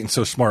fucking great and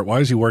so smart,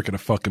 why is he working a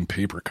fucking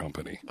paper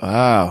company?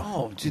 Wow.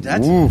 Oh, dude,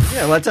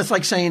 that's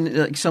like saying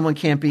like someone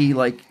can't be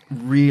like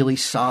really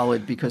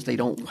solid because they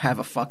don't have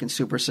a fucking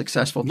super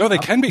successful No, they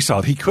can be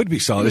solid. He could be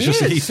solid. It's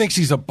just that he thinks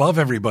he's above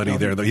everybody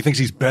there, though. He thinks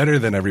he's better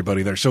than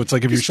everybody there. So it's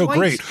like, if you're so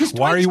great,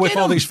 why are you with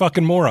all these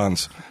fucking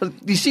morons?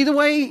 You see the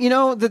way,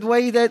 the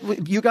way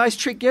that you guys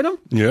treat Ginnam?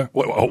 Yeah.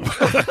 Whoa.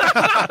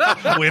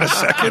 Wait a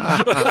second.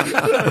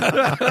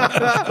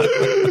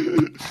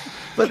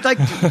 But like,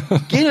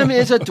 Ginnam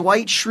is a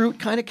Dwight Schrute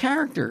kind of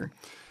character.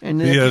 And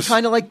you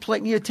kind of like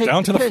you take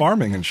down to the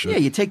farming and shit. Yeah,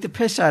 you take the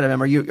piss out of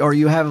him, or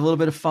you have a little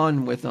bit of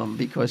fun with him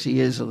because he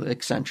is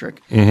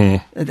eccentric.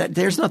 Mm-hmm.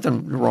 There's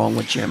nothing wrong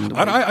with Jim.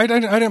 I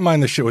didn't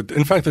mind the shit.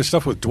 In fact, the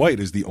stuff with Dwight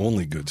is the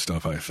only good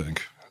stuff, I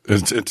think.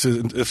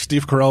 If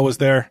Steve Carell was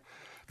there,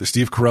 the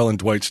Steve Carell and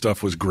Dwight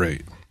stuff was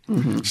great.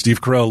 Mm-hmm.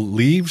 Steve Carell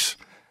leaves.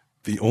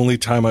 The only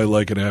time I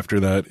like it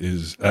after that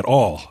is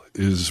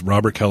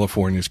Robert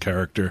California's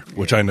character,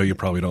 which I know you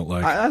probably don't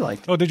like. I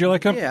liked him. Oh, did you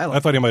like him? Yeah,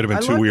 I thought he might have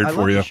been too weird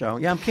for you. The show.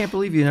 Yeah, I can't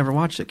believe you never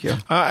watched it, Q.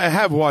 I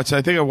have watched.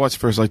 I think I watched the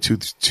first like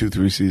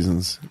 2-3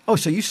 seasons. Oh,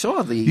 so you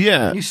saw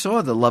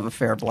the love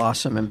affair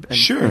blossom and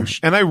sure.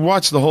 And I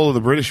watched the whole of the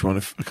British one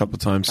a couple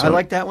of times. So. I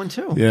like that one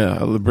too. Yeah,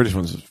 the British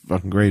one's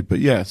fucking great. But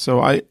yeah,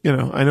 so I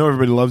know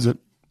everybody loves it.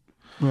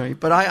 Right,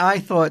 but I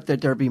thought that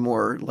there'd be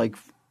more like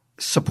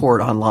support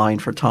online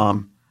for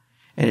Tom.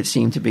 And it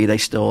seemed to be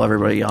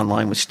everybody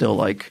online was still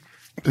like,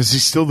 is he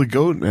still the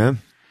GOAT, man?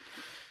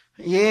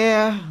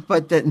 Yeah,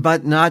 but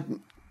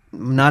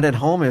not at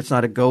home. It's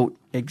not a GOAT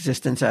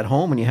existence at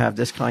home when you have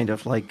this kind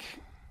of like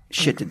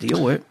shit to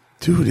deal with.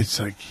 Dude,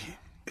 it's like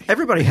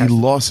everybody he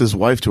lost his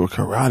wife to a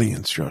karate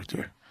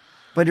instructor.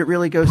 But it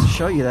really goes to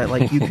show you that,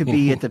 like, you could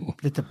be at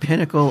the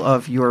pinnacle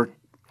of your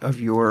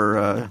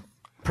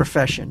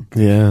profession,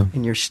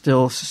 and you're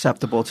still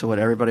susceptible to what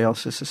everybody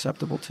else is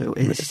susceptible to.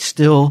 It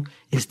still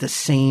is the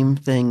same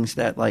things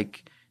that,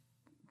 like,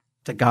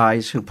 the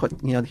guys who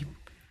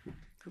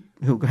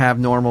who have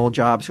normal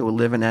jobs, who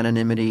live in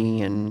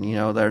anonymity, and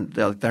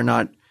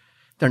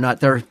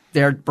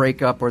their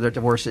breakup or their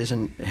divorce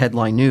isn't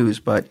headline news,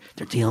 but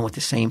they're dealing with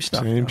the same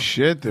stuff. Same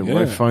shit. They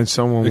might find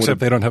someone except with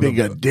they don't have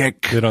a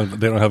dick. They don't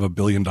have $1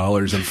 billion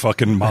and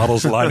fucking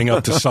models lining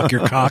up to suck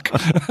your cock.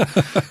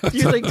 Do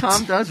you think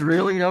Tom does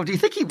really? Do you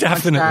think he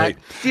wants that?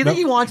 Do you think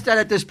he wants that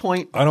at this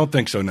point? I don't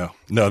think so.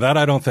 No, that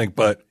I don't think.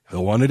 But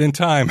he'll want it in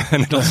time,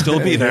 and it'll still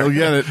be there.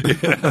 He'll get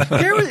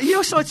it.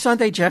 You saw what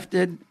Sunday Jeff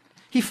did?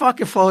 He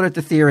fucking floated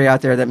the theory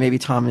out there that maybe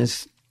Tom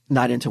is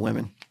not into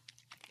women.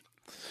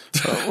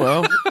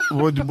 Well,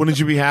 wouldn't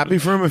you be happy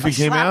for him if he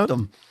came out?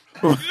 Him.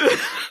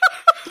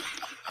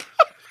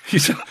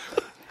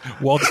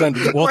 Walt sent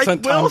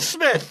Will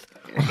Smith.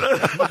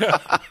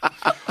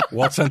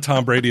 Walt sent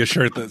Tom Brady a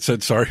shirt that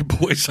said, "Sorry,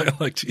 boys, I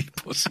like to eat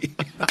pussy."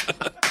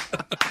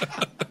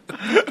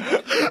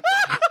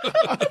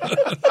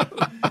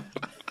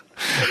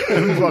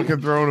 I'm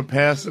fucking throwing a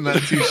pass in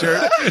that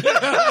T-shirt.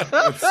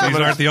 These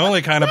aren't the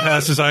only kind of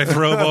passes I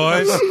throw,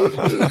 boys.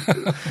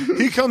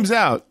 He comes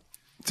out.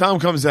 Tom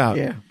comes out.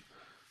 Yeah.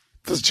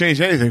 Doesn't change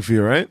anything for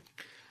you, right?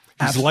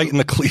 He's light in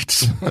the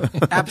cleats.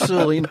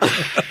 Absolutely not.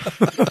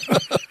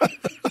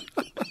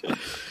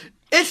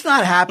 It's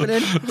not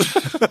happening.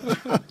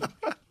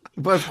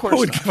 But of course Who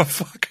would not. give a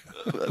fuck?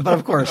 But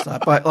of course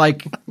not. But,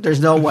 like, there's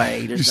no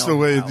way. You still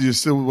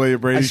wear your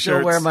Brady shirts? I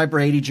still wear my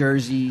Brady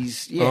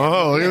jerseys. Yeah.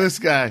 Oh, look at this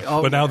guy.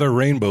 Oh, but now they're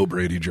rainbow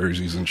Brady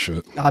jerseys and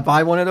shit. I'd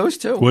buy one of those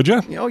too. Would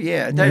you? Oh,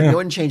 yeah. It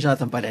wouldn't change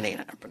nothing, but it ain't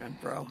happening,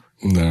 bro.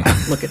 No.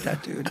 Look at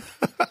that dude.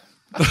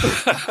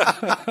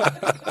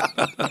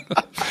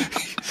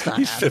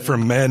 He's fit for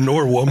man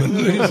or woman.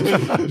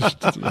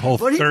 The whole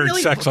third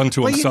sex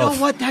unto himself. But you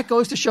know what? That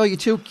goes to show you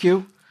too,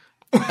 Q.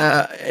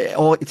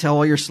 Tell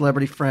all your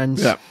celebrity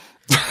friends. Yeah.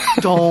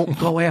 Don't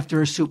go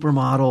after a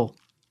supermodel.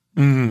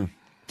 Mm-hmm.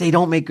 They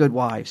don't make good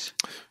wives.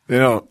 They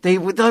don't. They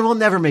will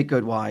never make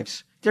good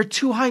wives. They're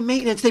too high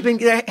maintenance.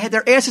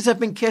 Their asses have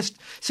been kissed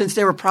since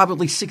they were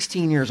probably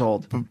 16 years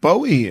old. But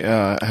Bowie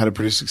had a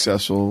pretty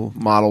successful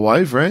model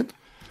wife, right?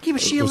 Yeah,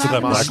 but she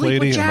allowed him to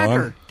sleep with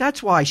Jagger.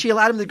 That's why. She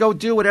allowed him to go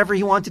do whatever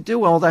he wanted to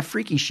do, all that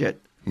freaky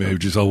shit. Maybe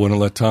Giselle wouldn't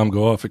let Tom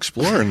go off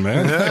exploring,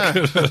 man.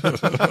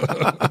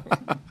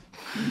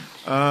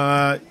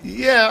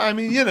 Yeah, I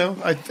mean,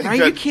 I think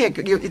right? You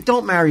can't.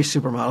 Don't marry a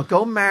supermodel.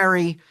 Go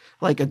marry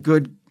like a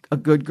good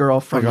girl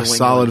from like New a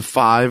solid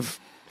 5,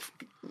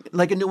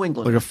 like a New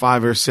England, like a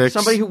 5 or 6.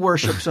 Somebody who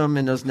worships him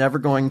and is never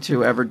going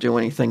to ever do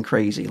anything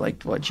crazy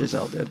like what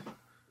Giselle did.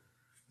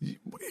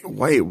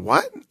 Wait,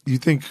 what? You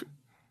think?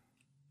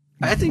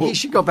 I think he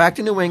should go back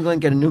to New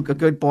England, get a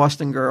good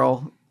Boston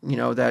girl,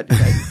 that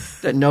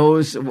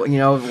knows,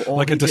 all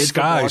like a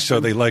disguise, so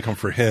they like him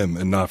for him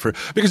and not for.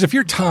 Because if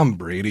you're Tom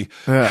Brady,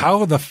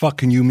 how the fuck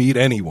can you meet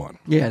anyone?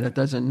 Yeah, that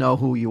doesn't know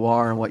who you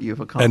are and what you've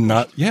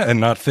accomplished, and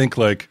not think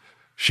like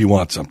she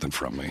wants something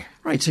from me.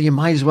 Right. So you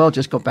might as well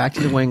just go back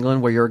to New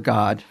England where you're a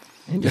god.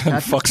 And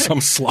just fuck some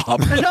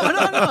slob. No.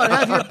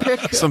 Have your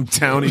pick. Some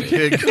towny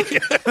pig. End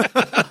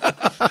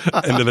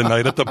of the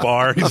night at the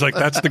bar. He's like,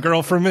 that's the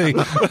girl for me.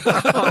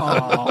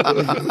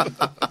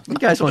 You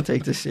guys won't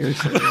take this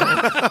seriously.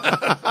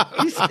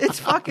 It's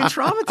fucking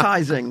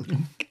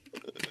traumatizing.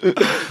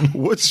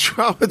 What's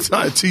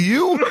traumatizing to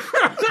you?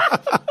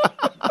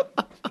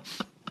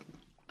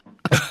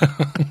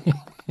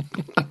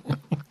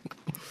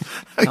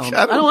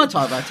 I don't want to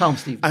talk about it. Tell him,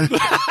 Steve.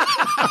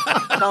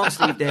 Tell him,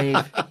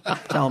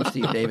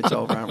 Steve Dave. It's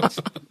over.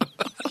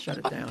 Shut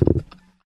it down.